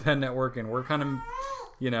Fountain Pen Network, and we're kind of,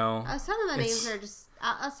 you know. Some of the names are just,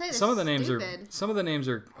 I'll say this, some of the names are,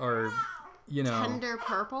 you know. Tender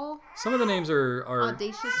purple. Some of the names are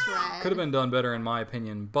Audacious red. Could have been done better in my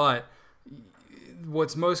opinion, but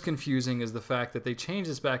what's most confusing is the fact that they changed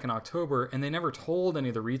this back in October and they never told any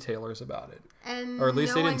of the retailers about it. And or at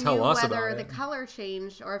least they didn't tell us about it. whether the color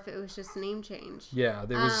changed or if it was just name change. Yeah,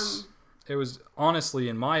 it was honestly,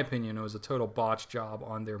 in my opinion, it was a total botch job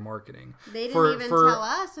on their marketing. They didn't even tell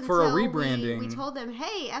us until for a rebranding. We told them,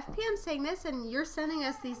 hey, FPN's saying this and you're sending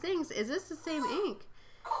us these things. Is this the same ink?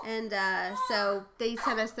 And so they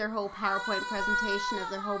sent us their whole PowerPoint presentation of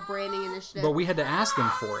their whole branding initiative. But we had to ask them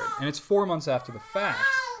for it, and it's 4 months after the fact.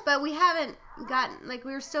 But we haven't gotten, like,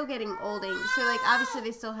 we were still getting old ink. So, like, obviously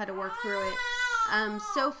they still had to work through it.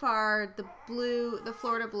 So far, the blue, the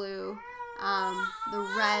Florida blue, the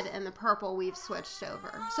red, and the purple we've switched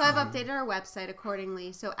over. So I've updated our website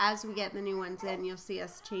accordingly. So as we get the new ones in, you'll see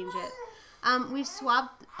us change it. We've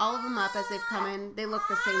swapped all of them up as they've come in. They look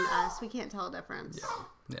the same to us. We can't tell a difference.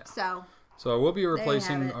 Yeah. So I will be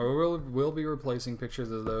replacing. I will be replacing pictures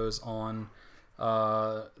of those on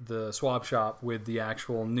the swap shop with the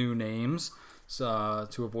actual new names,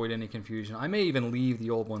 to avoid any confusion. I may even leave the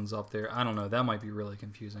old ones up there. I don't know. That might be really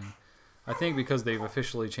confusing. I think because they've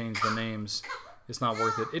officially changed the names, it's not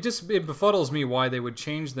worth it. It befuddles me why they would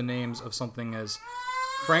change the names of something as,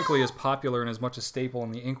 frankly, as popular and as much a staple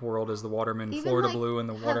in the ink world as the Waterman Florida Blue and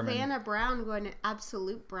the Waterman Havana Brown going to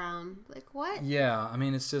Absolute Brown. Like, what? Yeah, I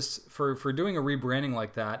mean, it's just for doing a rebranding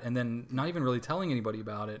like that and then not even really telling anybody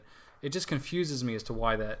about it. It just confuses me as to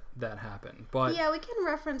why that happened. But yeah, we can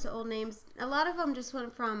reference old names. A lot of them just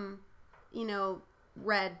went from,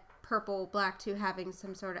 red, purple, black to having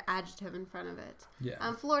some sort of adjective in front of it.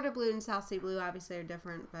 Yeah. Florida blue and South Sea blue obviously are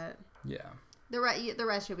different, but yeah. The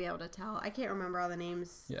rest you'll be able to tell. I can't remember all the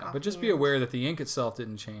names. Yeah, but just be aware that the ink itself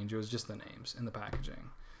didn't change. It was just the names and the packaging.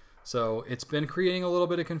 So it's been creating a little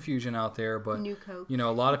bit of confusion out there, but New Coke. A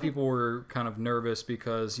lot of people were kind of nervous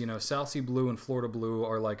because South Sea blue and Florida blue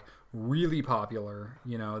are like really popular.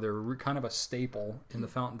 They're kind of a staple in the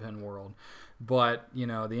fountain pen world, but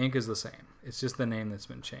the ink is the same. It's just the name that's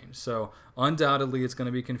been changed. So undoubtedly it's going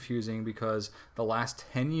to be confusing because the last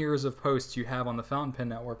 10 years of posts you have on the Fountain Pen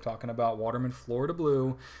Network talking about Waterman Florida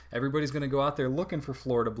Blue, everybody's going to go out there looking for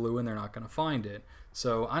Florida Blue and they're not going to find it.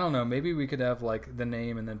 So I don't know, maybe we could have like the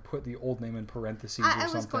name and then put the old name in parentheses or something.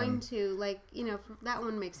 I was going to, that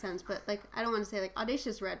one makes sense, but I don't want to say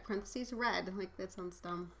Audacious Red, parentheses red. That sounds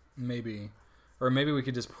dumb. Maybe. Or maybe we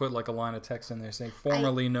could just put a line of text in there saying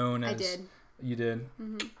formerly known as... I did. You did?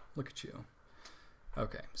 Mm-hmm. Look at you.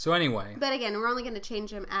 Okay. So anyway. But again, we're only going to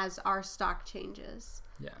change them as our stock changes.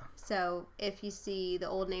 Yeah. So if you see the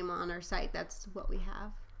old name on our site, that's what we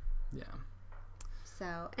have. Yeah.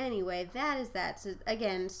 So anyway, that is that. So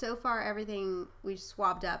again, so far everything we've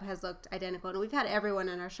swapped up has looked identical. And we've had everyone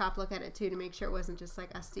in our shop look at it too to make sure it wasn't just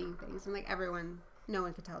us seeing things. And no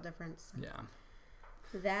one could tell a difference. Yeah.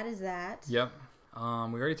 That is that. Yep. We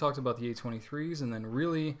already talked about the A23s, and then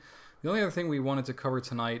really the only other thing we wanted to cover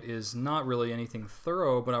tonight is not really anything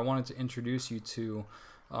thorough, but I wanted to introduce you to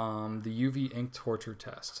the UV ink torture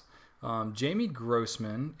test. Jamie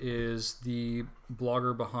Grossman is the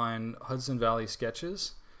blogger behind Hudson Valley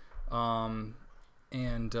Sketches, and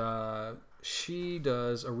she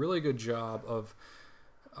does a really good job of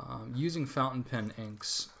using fountain pen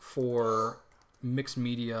inks for mixed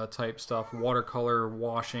media type stuff, watercolor,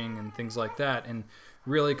 washing, and things like that, and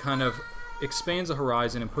really kind of expands the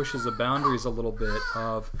horizon and pushes the boundaries a little bit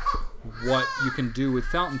of what you can do with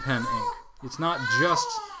fountain pen ink. It's not just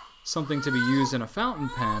something to be used in a fountain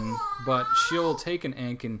pen, but she'll take an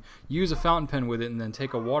ink and use a fountain pen with it and then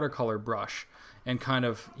take a watercolor brush and kind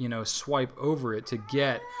of, swipe over it to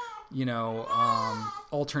get,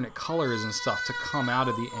 alternate colors and stuff to come out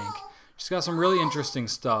of the ink. She's got some really interesting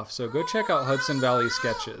stuff, so go check out Hudson Valley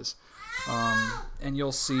Sketches, and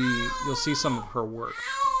you'll see some of her work.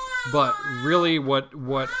 But really what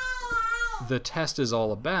the test is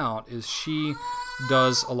all about is she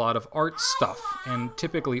does a lot of art stuff, and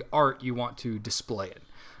typically art you want to display it.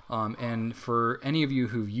 And for any of you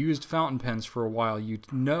who've used fountain pens for a while, you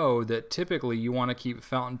know that typically you want to keep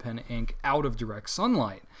fountain pen ink out of direct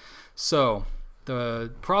sunlight. So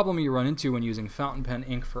the problem you run into when using fountain pen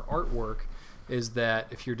ink for artwork is that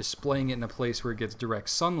if you're displaying it in a place where it gets direct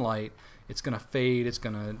sunlight, it's going to fade, it's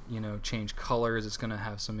going to, change colors, it's going to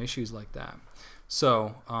have some issues like that.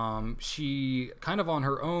 So she kind of on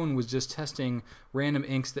her own was just testing random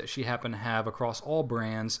inks that she happened to have across all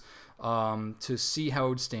brands to see how it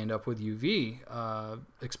would stand up with UV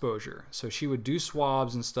exposure. So she would do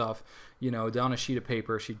swabs and stuff, down a sheet of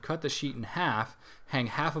paper. She'd cut the sheet in half, hang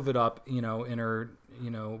half of it up, in her,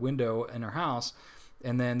 window in her house,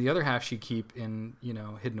 and then the other half she'd keep in,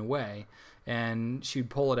 hidden away. and she'd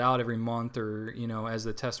pull it out every month, or as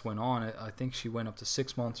the test went on. I think she went up to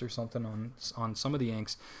 6 months or something on some of the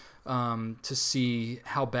inks, to see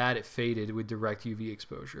how bad it faded with direct UV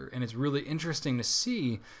exposure. And it's really interesting to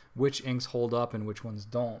see which inks hold up and which ones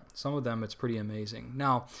don't. Some of them, it's pretty amazing.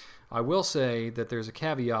 Now, I will say that there's a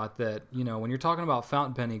caveat that, when you're talking about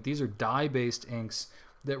fountain pen ink, these are dye-based inks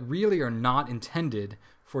that really are not intended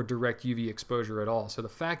for direct UV exposure at all. So the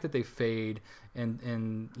fact that they fade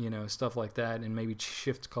and stuff like that, and maybe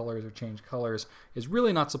shift colors or change colors, is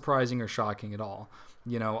really not surprising or shocking at all.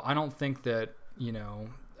 I don't think that,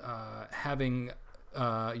 having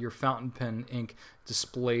your fountain pen ink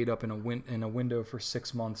displayed up in a window for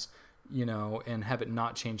 6 months, and have it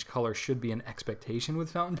not change color should be an expectation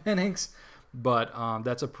with fountain pen inks. But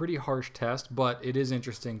that's a pretty harsh test, but it is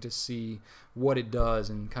interesting to see what it does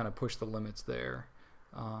and kind of push the limits there.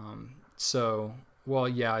 Well,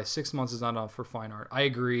 yeah, 6 months is not enough for fine art. I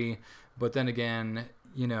agree, but then again,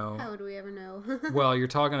 how would we ever know? Well, you're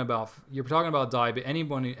talking about dye, but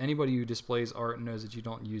anybody who displays art knows that you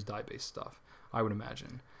don't use dye-based stuff, I would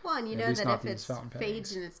imagine. Well, and that if it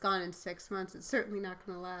fades and it's gone in 6 months, it's certainly not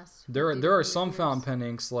going to last. There are some fountain pen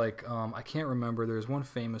inks, like I can't remember. There's one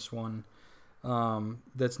famous one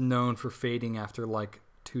that's known for fading after like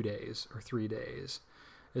 2 days or 3 days.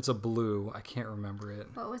 It's a blue. I can't remember it.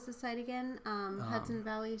 What was the site again? Hudson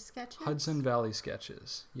Valley Sketches? Hudson Valley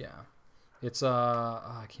Sketches, yeah. It's,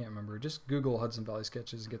 I can't remember. Just Google Hudson Valley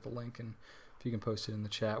Sketches and get the link, and if you can post it in the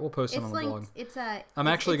chat. We'll post it on the blog. It's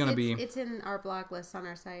in our blog list on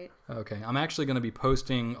our site. Okay. I'm actually going to be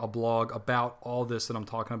posting a blog about all this that I'm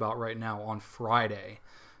talking about right now on Friday.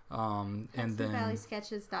 And then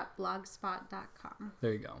HudsonValleySketches.blogspot.com.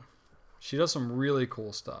 There you go. She does some really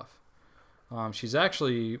cool stuff. She's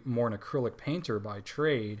actually more an acrylic painter by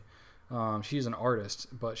trade. She's an artist,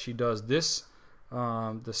 but she does this,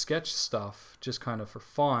 the sketch stuff, just kind of for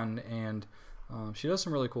fun, and she does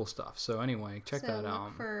some really cool stuff. So anyway, check that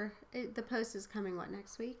out. The post is coming,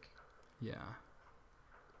 next week? Yeah.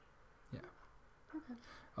 Okay.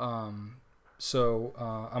 I'm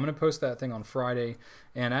going to post that thing on Friday,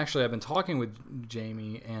 and actually I've been talking with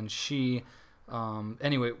Jamie, and she...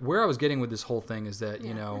 anyway, where I was getting with this whole thing is that,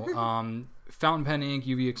 fountain pen ink,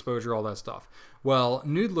 UV exposure, all that stuff. Well,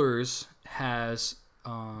 Noodler's has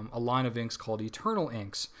a line of inks called Eternal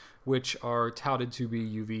inks, which are touted to be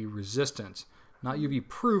UV resistant. Not UV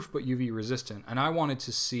proof, but UV resistant. And I wanted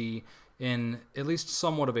to see, in at least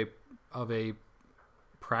somewhat of a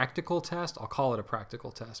practical test, I'll call it a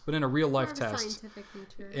practical test, but in a real life test,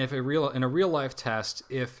 in a real life test,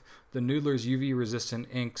 if the Noodler's UV resistant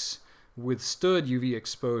inks withstood UV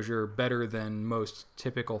exposure better than most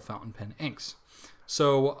typical fountain pen inks.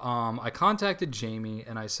 So I contacted Jamie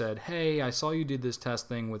and I said, hey, I saw you did this test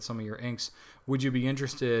thing with some of your inks. Would you be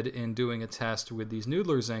interested in doing a test with these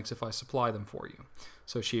Noodler's inks if I supply them for you?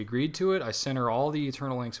 So she agreed to it. I sent her all the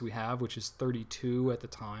Eternal inks we have, which is 32 at the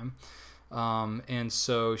time. And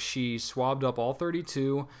so she swabbed up all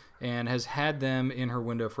 32 and has had them in her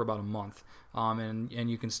window for about a month. And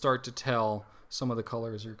you can start to tell some of the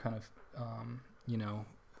colors are kind of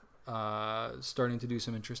starting to do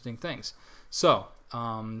some interesting things. So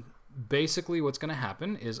basically what's going to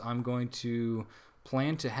happen is I'm going to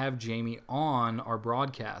plan to have Jamie on our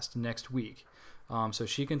broadcast next week, so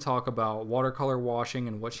she can talk about watercolor washing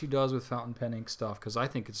and what she does with fountain pen ink stuff, because I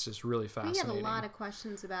think it's just really fascinating. We have a lot of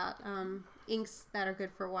questions about inks that are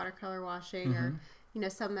good for watercolor washing, or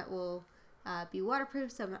some that will be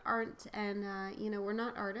waterproof, some that aren't, and we're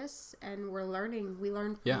not artists, and we're learning. We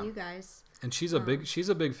learn from you guys. And she's a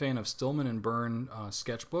big fan of Stillman and Byrne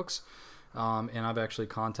sketchbooks, and I've actually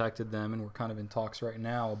contacted them, and we're kind of in talks right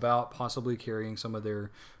now about possibly carrying some of their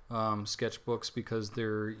sketchbooks, because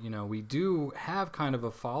they're we do have kind of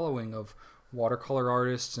a following of watercolor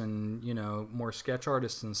artists and more sketch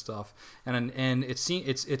artists and stuff, and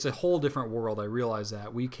it's a whole different world. I realize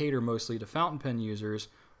that we cater mostly to fountain pen users.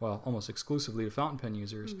 Well, almost exclusively to fountain pen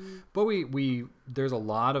users, but there's a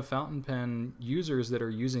lot of fountain pen users that are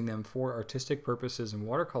using them for artistic purposes and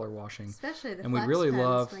watercolor washing. Especially the and flex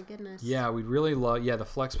pens, my goodness. Yeah, we'd really love. Yeah, the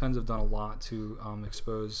flex pens have done a lot to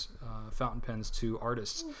expose fountain pens to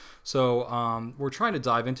artists. So we're trying to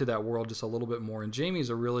dive into that world just a little bit more. And Jamie's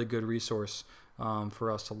a really good resource for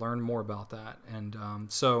us to learn more about that. And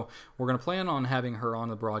so we're going to plan on having her on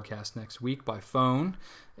the broadcast next week by phone.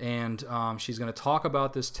 And she's going to talk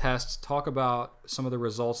about this test, talk about some of the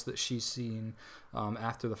results that she's seen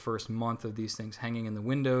after the first month of these things hanging in the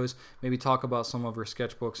windows. Maybe talk about some of her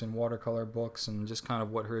sketchbooks and watercolor books, and just kind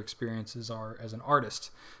of what her experiences are as an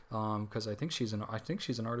artist. Because I think she's an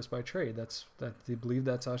artist by trade. I believe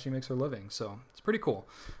that's how she makes her living. So it's pretty cool.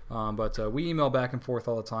 But we email back and forth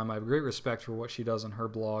all the time. I have great respect for what she does on her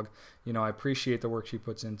blog. I appreciate the work she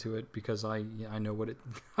puts into it, because I know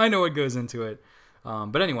what goes into it.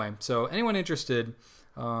 But anyway, so anyone interested,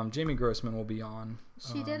 Jamie Grossman will be on.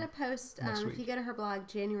 She did a post, if you go to her blog,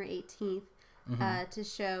 January 18th, to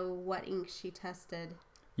show what ink she tested.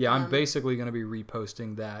 Yeah, I'm basically going to be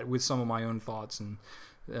reposting that with some of my own thoughts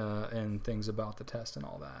and things about the test and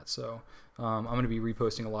all that. So I'm going to be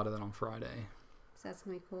reposting a lot of that on Friday. So that's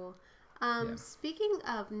going to be cool. Speaking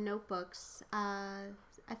of notebooks, I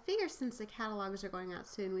figure since the catalogs are going out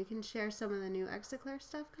soon, we can share some of the new Exclair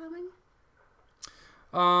stuff coming.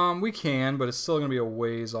 We can, but it's still going to be a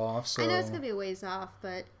ways off. So I know it's going to be a ways off,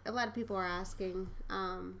 but a lot of people are asking,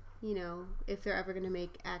 if they're ever going to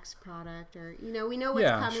make X product, or, we know what's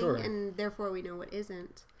coming, sure. And therefore we know what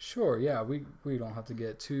isn't. Sure, yeah. We don't have to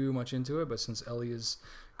get too much into it, but since Ellie is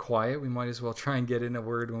quiet, we might as well try and get in a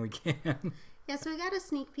word when we can. Yeah, so we got a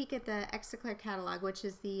sneak peek at the Exclair catalog, which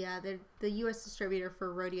is the U.S. distributor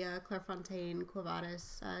for Rhodia, Clairefontaine, Quo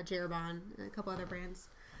Vadis, Jeroboam, and a couple other brands.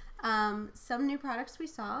 Some new products we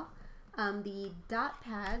saw. The dot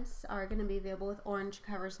pads are going to be available with orange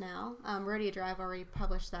covers now. Rhodia Drive already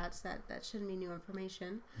published that, so that shouldn't be new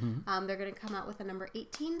information. Mm-hmm. They're going to come out with a number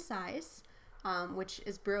 18 size, which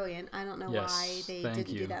is brilliant. I don't know why they didn't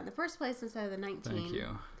do that in the first place instead of the 19. Thank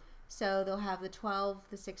you. So they'll have the 12,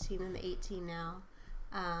 the 16, and the 18 now.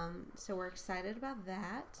 So we're excited about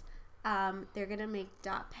that. They're going to make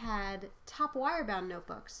dot pad top wire bound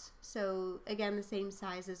notebooks. So again, the same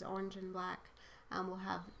size as orange and black. We'll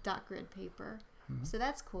have dot grid paper. Mm-hmm. So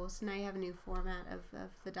that's cool. So now you have a new format of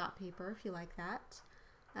the dot paper if you like that.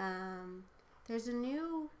 There's a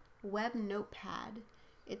new web notepad.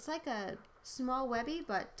 It's like a small Webby,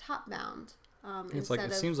 but top bound.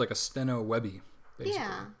 It seems like a steno Webby, basically.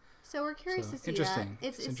 Yeah. So we're curious to see that.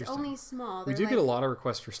 It's only small. We do get a lot of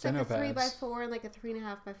requests for steno pads. Like a 3x4 and like a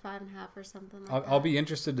 3.5 by 5.5 or something like that. I'll be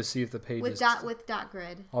interested to see if the pages with dot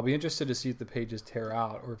grid. I'll be interested to see if the pages tear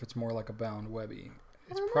out or if it's more like a bound Webby.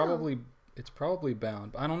 It's probably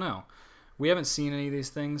bound. I don't know. We haven't seen any of these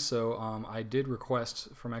things, so I did request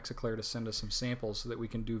from Exclair to send us some samples so that we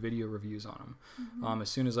can do video reviews on them. Mm-hmm. As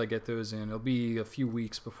soon as I get those in, it'll be a few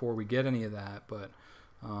weeks before we get any of that, but.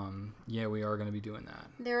 We are going to be doing that.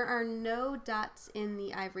 There are no dots in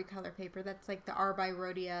the ivory color paper. That's like the R by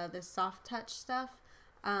Rhodia, the soft touch stuff.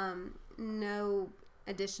 No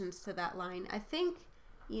additions to that line. I think,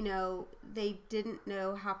 they didn't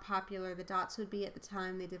know how popular the dots would be at the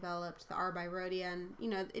time they developed the R by Rhodia. And,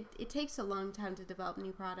 it takes a long time to develop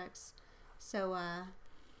new products. So,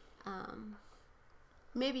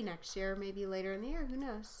 maybe next year, maybe later in the year, who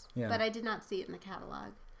knows? Yeah. But I did not see it in the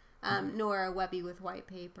catalog. Nor a Webby with white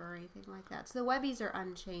paper or anything like that. So the Webbies are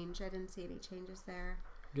unchanged. I didn't see any changes there.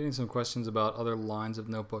 Getting some questions about other lines of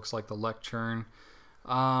notebooks like the Lectern.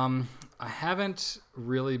 I haven't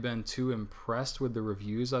really been too impressed with the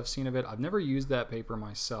reviews I've seen of it. I've never used that paper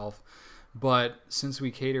myself, but since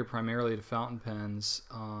we cater primarily to fountain pens,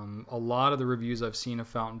 a lot of the reviews I've seen of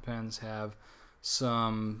fountain pens have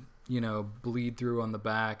some, bleed through on the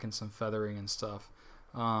back and some feathering and stuff.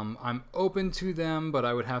 I'm open to them, but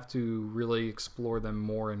I would have to really explore them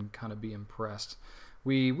more and kind of be impressed.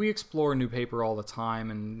 We explore new paper all the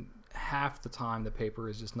time, and half the time the paper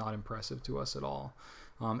is just not impressive to us at all.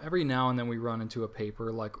 Every now and then we run into a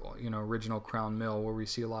paper like original Crown Mill where we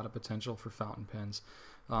see a lot of potential for fountain pens.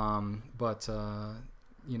 But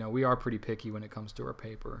we are pretty picky when it comes to our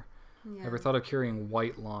paper. Yeah. Ever thought of carrying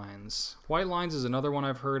white lines? White lines is another one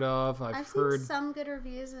I've heard of. I've heard seen some good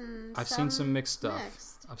reviews and I've seen some mixed stuff.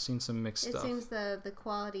 I've seen some mixed stuff. It seems the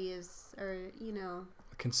quality is,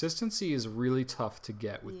 consistency is really tough to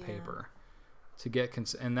get with paper.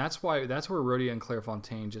 And that's where Rhodia and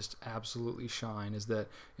Clairefontaine just absolutely shine, is that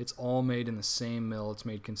it's all made in the same mill. It's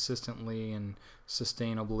made consistently and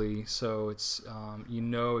sustainably, so it's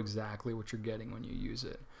exactly what you're getting when you use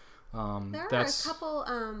it. There are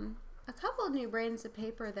a couple of new brands of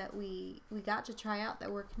paper that we got to try out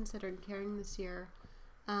that we're considering carrying this year.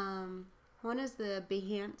 One is the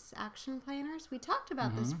Behance Action Planners. We talked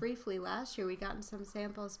about this briefly last year. We gotten some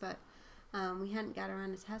samples, but we hadn't got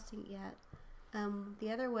around to testing it yet.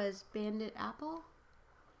 The other was Bandit Apple.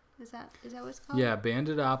 Is that what it's called? Yeah,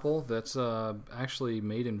 Bandit Apple. That's actually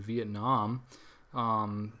made in Vietnam.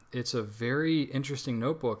 It's a very interesting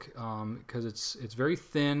notebook because it's very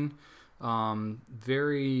thin,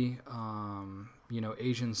 very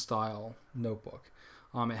Asian style notebook.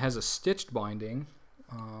 It has a stitched binding,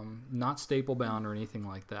 not staple bound or anything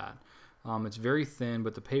like that. It's very thin,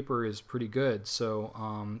 but the paper is pretty good.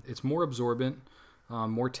 So it's more absorbent,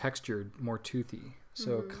 more textured, more toothy.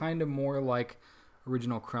 So kind of more like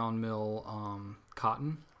original Crown Mill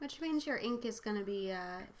cotton. Which means your ink is going to be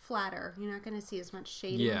flatter. You're not going to see as much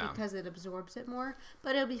shading because it absorbs it more.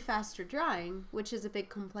 But it'll be faster drying, which is a big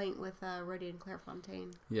complaint with Rodian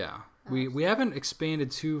Clairefontaine. Yeah. We haven't expanded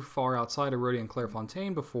too far outside of Rodian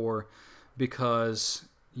Clairefontaine before because,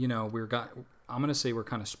 I'm going to say we're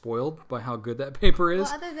kind of spoiled by how good that paper is.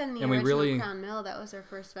 Well, other than the original Crown Mill, that was our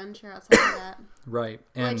first venture outside of that. Right.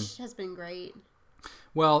 Which has been great.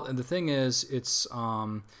 Well, the thing is, it's...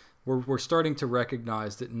 We're starting to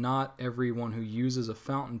recognize that not everyone who uses a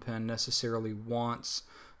fountain pen necessarily wants,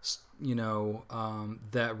 that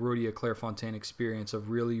Rhodia Clairefontaine experience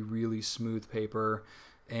of really, really smooth paper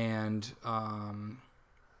and, a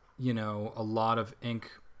lot of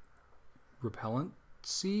ink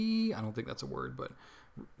repellency. I don't think that's a word, but,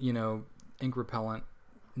 ink repellent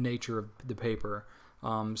nature of the paper.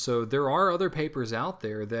 So there are other papers out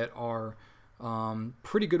there that are...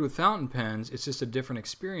 pretty good with fountain pens. It's just a different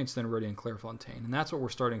experience than Rodian Clairefontaine, and that's what we're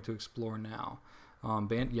starting to explore now.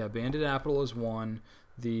 Banded Apple is one.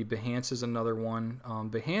 The Behance is another one.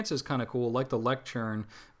 Behance is kind of cool, like the Lectern.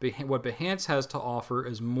 What Behance has to offer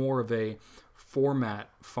is more of a format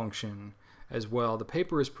function as well. The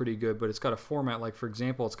paper is pretty good, but it's got a format. Like, for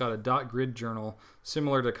example, it's got a dot grid journal,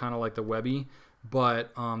 similar to kind of like the Webby,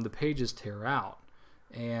 but the pages tear out,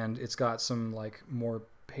 and it's got some like more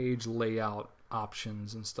page layout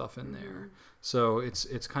options and stuff in there. So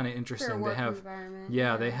it's kind of interesting. They have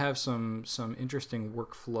they have some interesting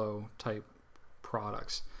workflow type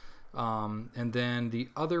products. And then the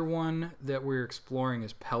other one that we're exploring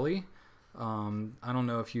is Peli. I don't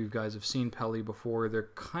know if you guys have seen Peli before.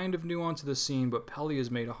 They're kind of new onto the scene, but Peli is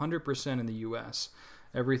made 100% in the US.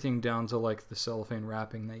 Everything down to like the cellophane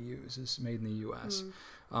wrapping they use is made in the US.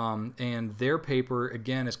 And their paper,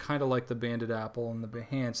 again, is kind of like the Banded Apple and the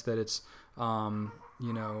Behance, that it's,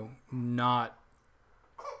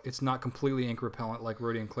 not completely ink repellent like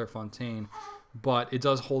Rodian Clairefontaine, but it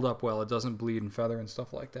does hold up well. It doesn't bleed and feather and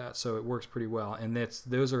stuff like that, so it works pretty well. And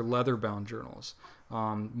those are leather-bound journals,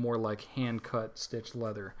 more like hand-cut, stitched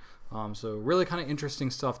leather. So really kind of interesting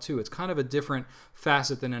stuff too. It's kind of a different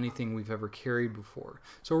facet than anything we've ever carried before.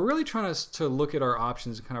 So we're really trying to look at our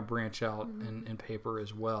options and kind of branch out in paper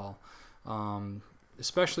as well.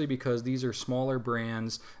 Especially because these are smaller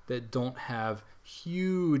brands that don't have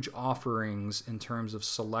huge offerings in terms of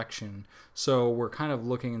selection. So we're kind of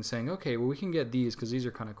looking and saying, okay, well, we can get these because these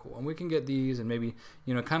are kind of cool. And we can get these and maybe,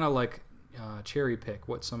 kind of like cherry pick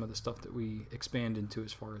what some of the stuff that we expand into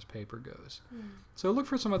as far as paper goes. So look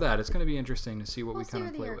for some of that. It's going to be interesting to see what we kind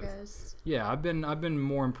of play with. Goes. Yeah, I've been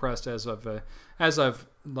more impressed as I've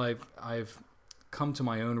come to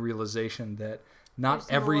my own realization that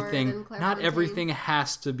not everything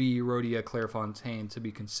has to be Rhodia Clairefontaine to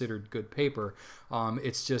be considered good paper.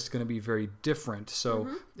 It's just going to be very different. So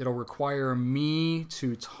it'll require me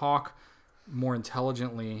to talk more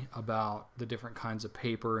intelligently about the different kinds of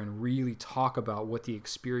paper and really talk about what the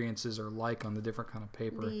experiences are like on the different kind of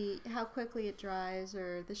paper. How quickly it dries,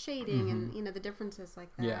 or the shading, and the differences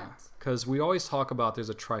like that. Yeah, because we always talk about there's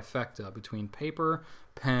a trifecta between paper,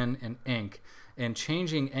 pen, and ink. And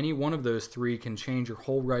changing any one of those three can change your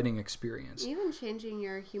whole writing experience. Even changing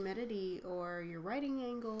your humidity or your writing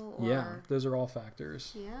angle. Yeah, those are all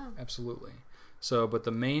factors. Yeah. Absolutely. So, but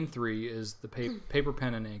the main three is the paper,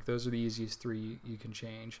 pen, and ink. Those are the easiest three you can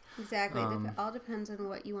change. Exactly. It all depends on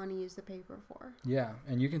what you want to use the paper for. Yeah,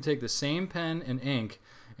 and you can take the same pen and ink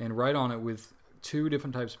and write on it with two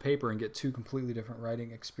different types of paper and get two completely different writing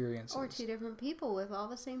experiences. Or two different people with all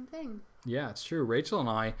the same thing. Yeah, it's true. Rachel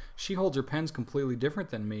and she holds her pens completely different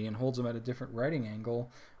than me and holds them at a different writing angle,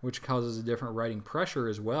 which causes a different writing pressure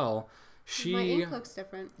as well. My ink looks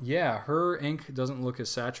different. Yeah, her ink doesn't look as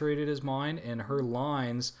saturated as mine, and her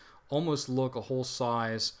lines almost look a whole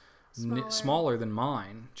size smaller than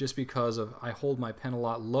mine, just because I hold my pen a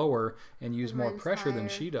lot lower and use more pressure than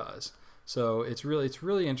she does. So it's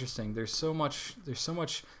really interesting. There's so much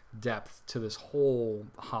depth to this whole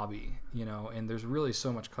hobby, you know, and there's really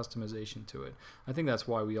so much customization to it. I think that's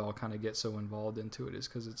why we all kind of get so involved into it, is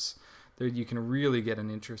because it's there. You can really get an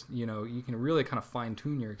interest, you know, you can really kind of fine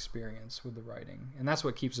tune your experience with the writing, and that's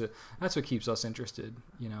what keeps us interested.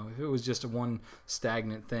 You know, if it was just one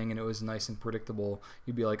stagnant thing and it was nice and predictable,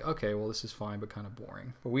 you'd be like, okay, well, this is fine, but kind of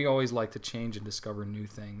boring. But we always like to change and discover new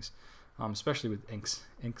things. Especially with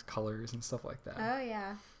ink colors and stuff like that. Oh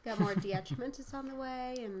yeah, got more Detrimentus on the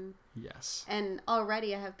way, and yes. And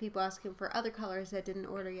already I have people asking for other colors that didn't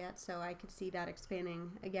order yet, so I could see that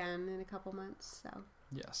expanding again in a couple months. So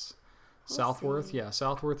yes, Southworth. Yeah,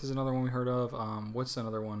 Southworth is another one we heard of. What's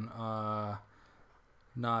another one?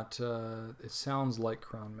 It sounds like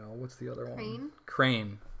Crown Mill. What's the other one?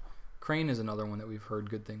 Crane is another one that we've heard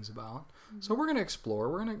good things about. So we're gonna explore.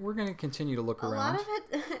 We're gonna continue to look around. A lot of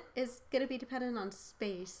it is gonna be dependent on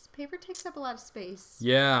space. Paper takes up a lot of space.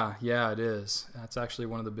 Yeah, it is. That's actually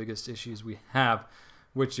one of the biggest issues we have.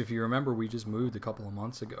 Which, if you remember, we just moved a couple of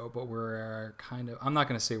months ago. But we're kind of. I'm not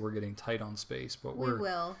gonna say we're getting tight on space, but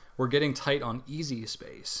we're getting tight on easy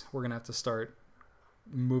space. We're gonna have to start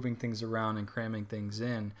moving things around and cramming things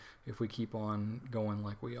in if we keep on going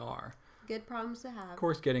like we are. Good problems to have. Of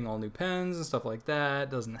course, getting all new pens and stuff like that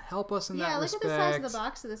doesn't help us in that respect. Yeah, look at the size of the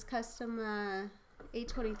box of this custom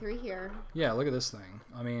 823 here. Yeah, look at this thing.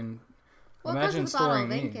 I mean, well, imagine storing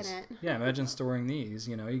these. In it. Yeah, imagine storing these.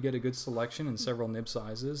 You know, you get a good selection in several nib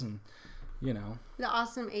sizes, and you know. The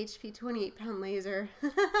awesome HP 28-pound laser.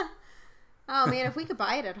 Oh man, if we could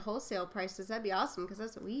buy it at wholesale prices, that'd be awesome, because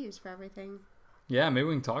that's what we use for everything. Yeah, maybe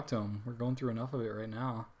we can talk to them. We're going through enough of it right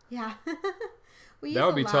now. Yeah. That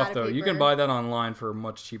would be tough, though. You can buy that online for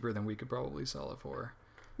much cheaper than we could probably sell it for.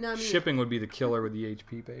 No, I mean, shipping would be the killer with the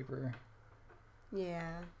HP paper.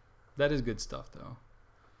 Yeah. That is good stuff, though.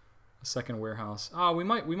 A second warehouse. We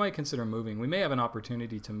might consider moving. We may have an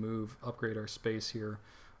opportunity to upgrade our space here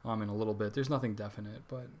in a little bit. There's nothing definite,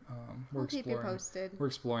 but we'll keep you posted. We're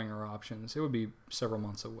exploring our options. It would be several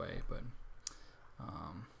months away, but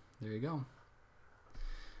there you go.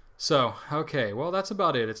 So, okay, well, that's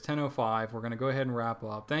about it. It's 10:05. We're going to go ahead and wrap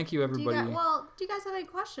up. Thank you, everybody. Do you guys have any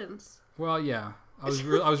questions? Well, yeah. I was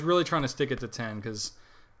really trying to stick it to 10 because,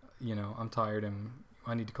 you know, I'm tired and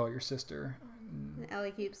I need to call your sister. And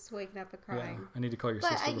Ellie keeps waking up and crying. Yeah, I need to call your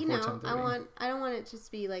sister before 10:30. I don't want it to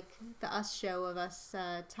just be like the us show of us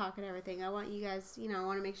talking everything. I want you guys, you know, I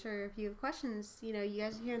want to make sure if you have questions, you know, you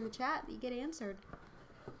guys are here in the chat, that you get answered.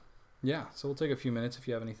 Yeah, so we'll take a few minutes if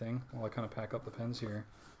you have anything while I kind of pack up the pens here.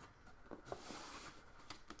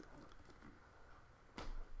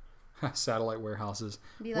 Satellite warehouses.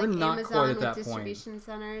 Be like We're not Amazon quite at with that distribution point.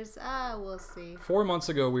 centers. We'll see. 4 months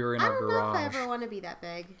ago, we were in our garage. I don't know if I ever want to be that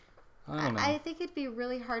big. I don't know. I think it'd be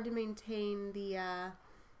really hard to maintain the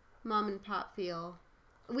mom and pop feel.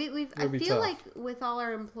 I feel like with all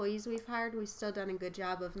our employees we've hired, we've still done a good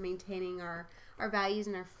job of maintaining our values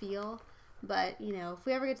and our feel. But, you know, if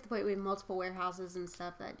we ever get to the point where we have multiple warehouses and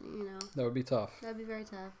stuff, that, you know. That would be tough. That would be very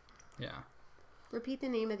tough. Yeah. Repeat the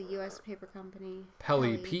name of the U.S. paper company.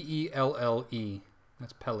 Pelly. P-E-L-L-E.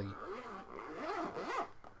 That's Pelly.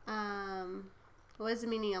 What is the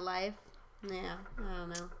meaning of life? Yeah,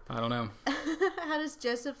 I don't know. How does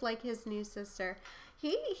Joseph like his new sister?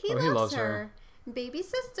 He loves her. Baby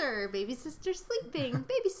sister sleeping.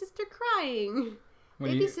 Baby sister crying.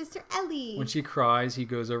 Baby sister Ellie. When she cries, he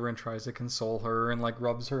goes over and tries to console her and like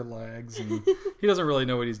rubs her legs, and he doesn't really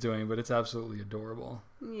know what he's doing, but it's absolutely adorable.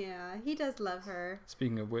 Yeah, he does love her.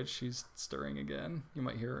 Speaking of which, she's stirring again. You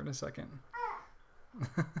might hear her in a second.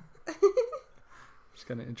 She's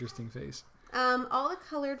got an interesting face. All the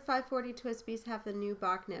colored 540 TWSBIs have the new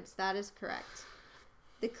Bach nibs. That is correct.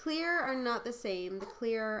 The clear are not the same. The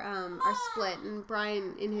clear are split, and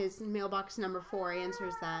Brian in his mailbox number 4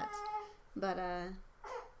 answers that. But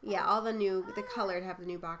yeah, all the colored have the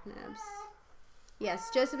new Bach nibs. Yes,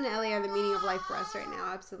 Joseph and Ellie are the meaning of life for us right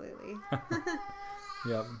now. Absolutely.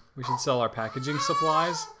 Yep, we should sell our packaging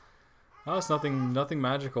supplies. Oh, it's nothing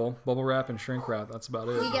magical. Bubble wrap and shrink wrap. That's about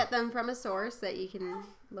it. We get them from a source that you can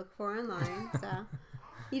look for online. So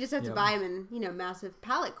you just have to buy them in, you know, massive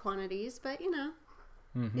pallet quantities. But you know,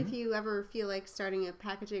 if you ever feel like starting a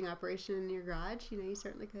packaging operation in your garage, you know, you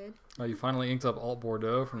certainly could. Oh, you finally inked up Alt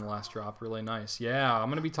Bordeaux from the last drop. Really nice. Yeah, I'm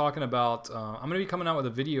gonna be talking about. I'm gonna be coming out with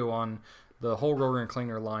a video on the whole roller and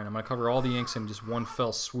cleaner line. I'm gonna cover all the inks in just one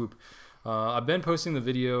fell swoop. I've been posting the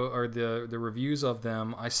video or the reviews of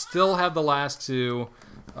them. I still have the last two,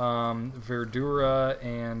 Verdura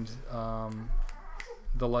and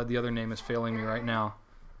the other name is failing me right now.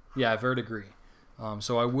 Yeah, Verdigris.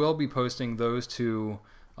 So I will be posting those two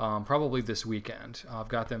probably this weekend. I've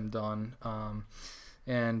got them done.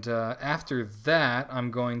 And after that,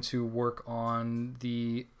 I'm going to work on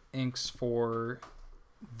the inks for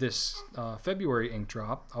this February ink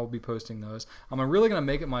drop. I'll be posting those. I'm really going to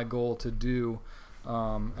make it my goal to do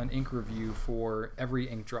an ink review for every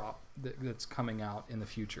ink drop that's coming out in the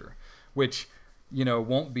future, which,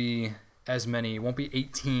 won't be as many, won't be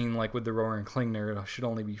 18 like with the Rower and Klingner. It should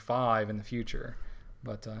only be 5 in the future.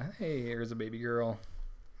 But hey, here's a baby girl.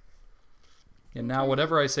 And now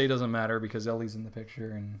whatever I say doesn't matter because Ellie's in the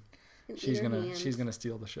picture and she's gonna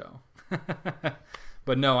steal the show.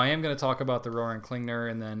 But no, I am gonna talk about the Rower and Klingner,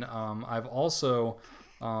 and then I've also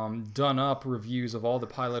done up reviews of all the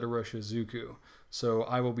Pilot Orochi Zuku. So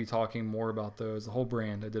I will be talking more about those. The whole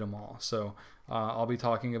brand, I did them all. So I'll be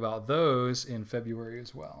talking about those in February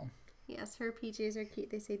as well. Yes, her PJs are cute.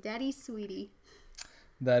 They say, "Daddy, sweetie."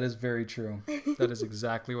 That is very true. That is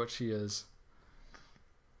exactly what she is.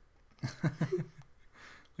 Look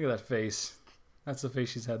at that face. That's the face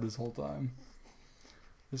she's had this whole time.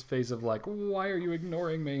 This face of like, why are you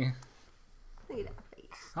ignoring me? Look at that face.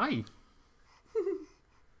 Hi.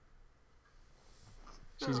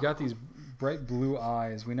 She's got these bright blue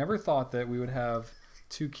eyes. We never thought that we would have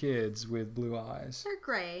 2 kids with blue eyes. They're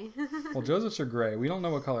gray. Well, Joseph's are gray. We don't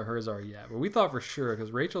know what color hers are yet, but we thought for sure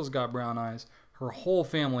because Rachel's got brown eyes. Her whole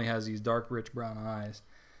family has these dark, rich brown eyes.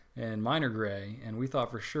 And mine are gray, and we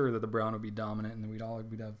thought for sure that the brown would be dominant, and we'd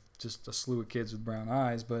have just a slew of kids with brown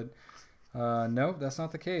eyes. But nope, that's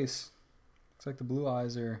not the case. Looks like the blue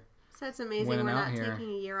eyes are. So it's amazing we're not taking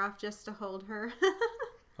a year off just to hold her.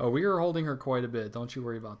 Oh, we are holding her quite a bit. Don't you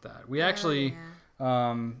worry about that. We actually,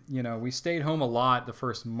 we stayed home a lot the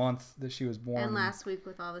first month that she was born. And last week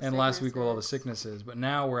with all the sicknesses. But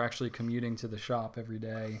now we're actually commuting to the shop every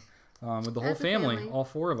day. With the whole family, all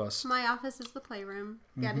 4 of us. My office is the playroom.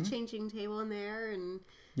 Got a changing table in there, and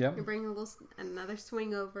you bring another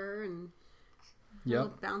swing over, and a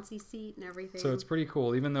little bouncy seat and everything. So it's pretty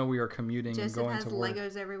cool. Even though we are commuting and going to work,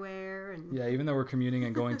 Legos everywhere, and even though we're commuting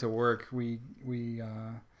and going to work, we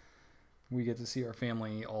get to see our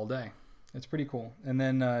family all day. It's pretty cool. And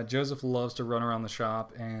then Joseph loves to run around the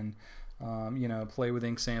shop and play with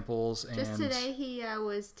ink samples. And just today he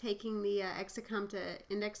was taking the Exacom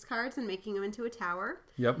index cards and making them into a tower.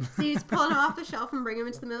 Yep. So he's pulling them off the shelf and bringing them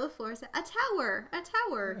into the middle of the floor and said, a tower,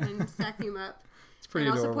 and stacking them up. It's pretty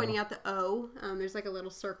and adorable. Also pointing out the O. There's like a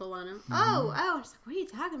little circle on him. Oh. I was like, what are you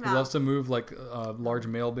talking about? He loves to move like large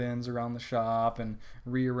mail bins around the shop and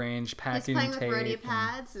rearrange packing tape. He's playing with Rhodia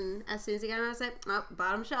pads, and as soon as he got them, I was like, oh,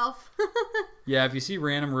 bottom shelf. Yeah, if you see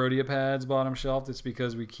random Rhodia pads bottom shelf, it's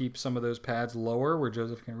because we keep some of those pads lower where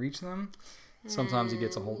Joseph can reach them. Sometimes he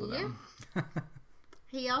gets a hold of them.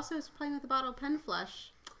 He also is playing with a bottle of Pen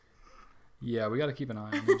Flush. Yeah, we got to keep an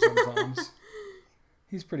eye on him sometimes.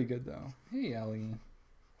 He's pretty good, though. Hey, Ellie.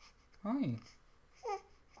 Hi.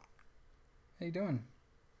 How you doing?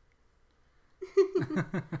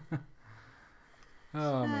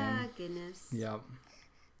 Oh, man. Goodness. Yep.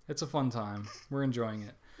 It's a fun time. We're enjoying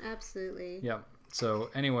it. Absolutely. Yep. So,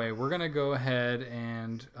 anyway, we're going to go ahead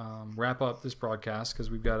and wrap up this broadcast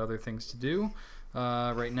because we've got other things to do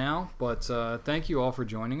right now. But thank you all for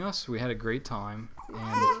joining us. We had a great time.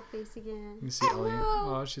 And face again. you see Ellie.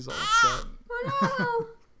 Oh, she's all upset. Oh,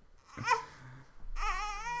 no.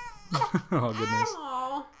 Oh, goodness.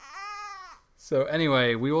 So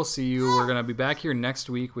anyway, we will see you. We're going to be back here next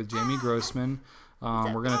week with Jamie Grossman.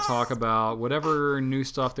 We're going to talk about whatever new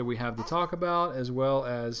stuff that we have to talk about, as well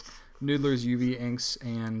as Noodler's UV inks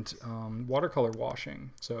and watercolor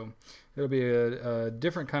washing. So it'll be a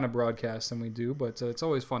different kind of broadcast than we do, but it's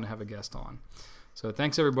always fun to have a guest on. So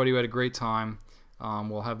thanks, everybody. We had a great time.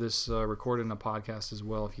 We'll have this recorded in a podcast as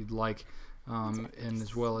well if you'd like, and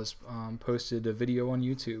as well as posted a video on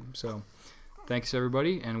YouTube. So thanks,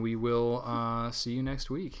 everybody, and we will see you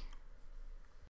next week.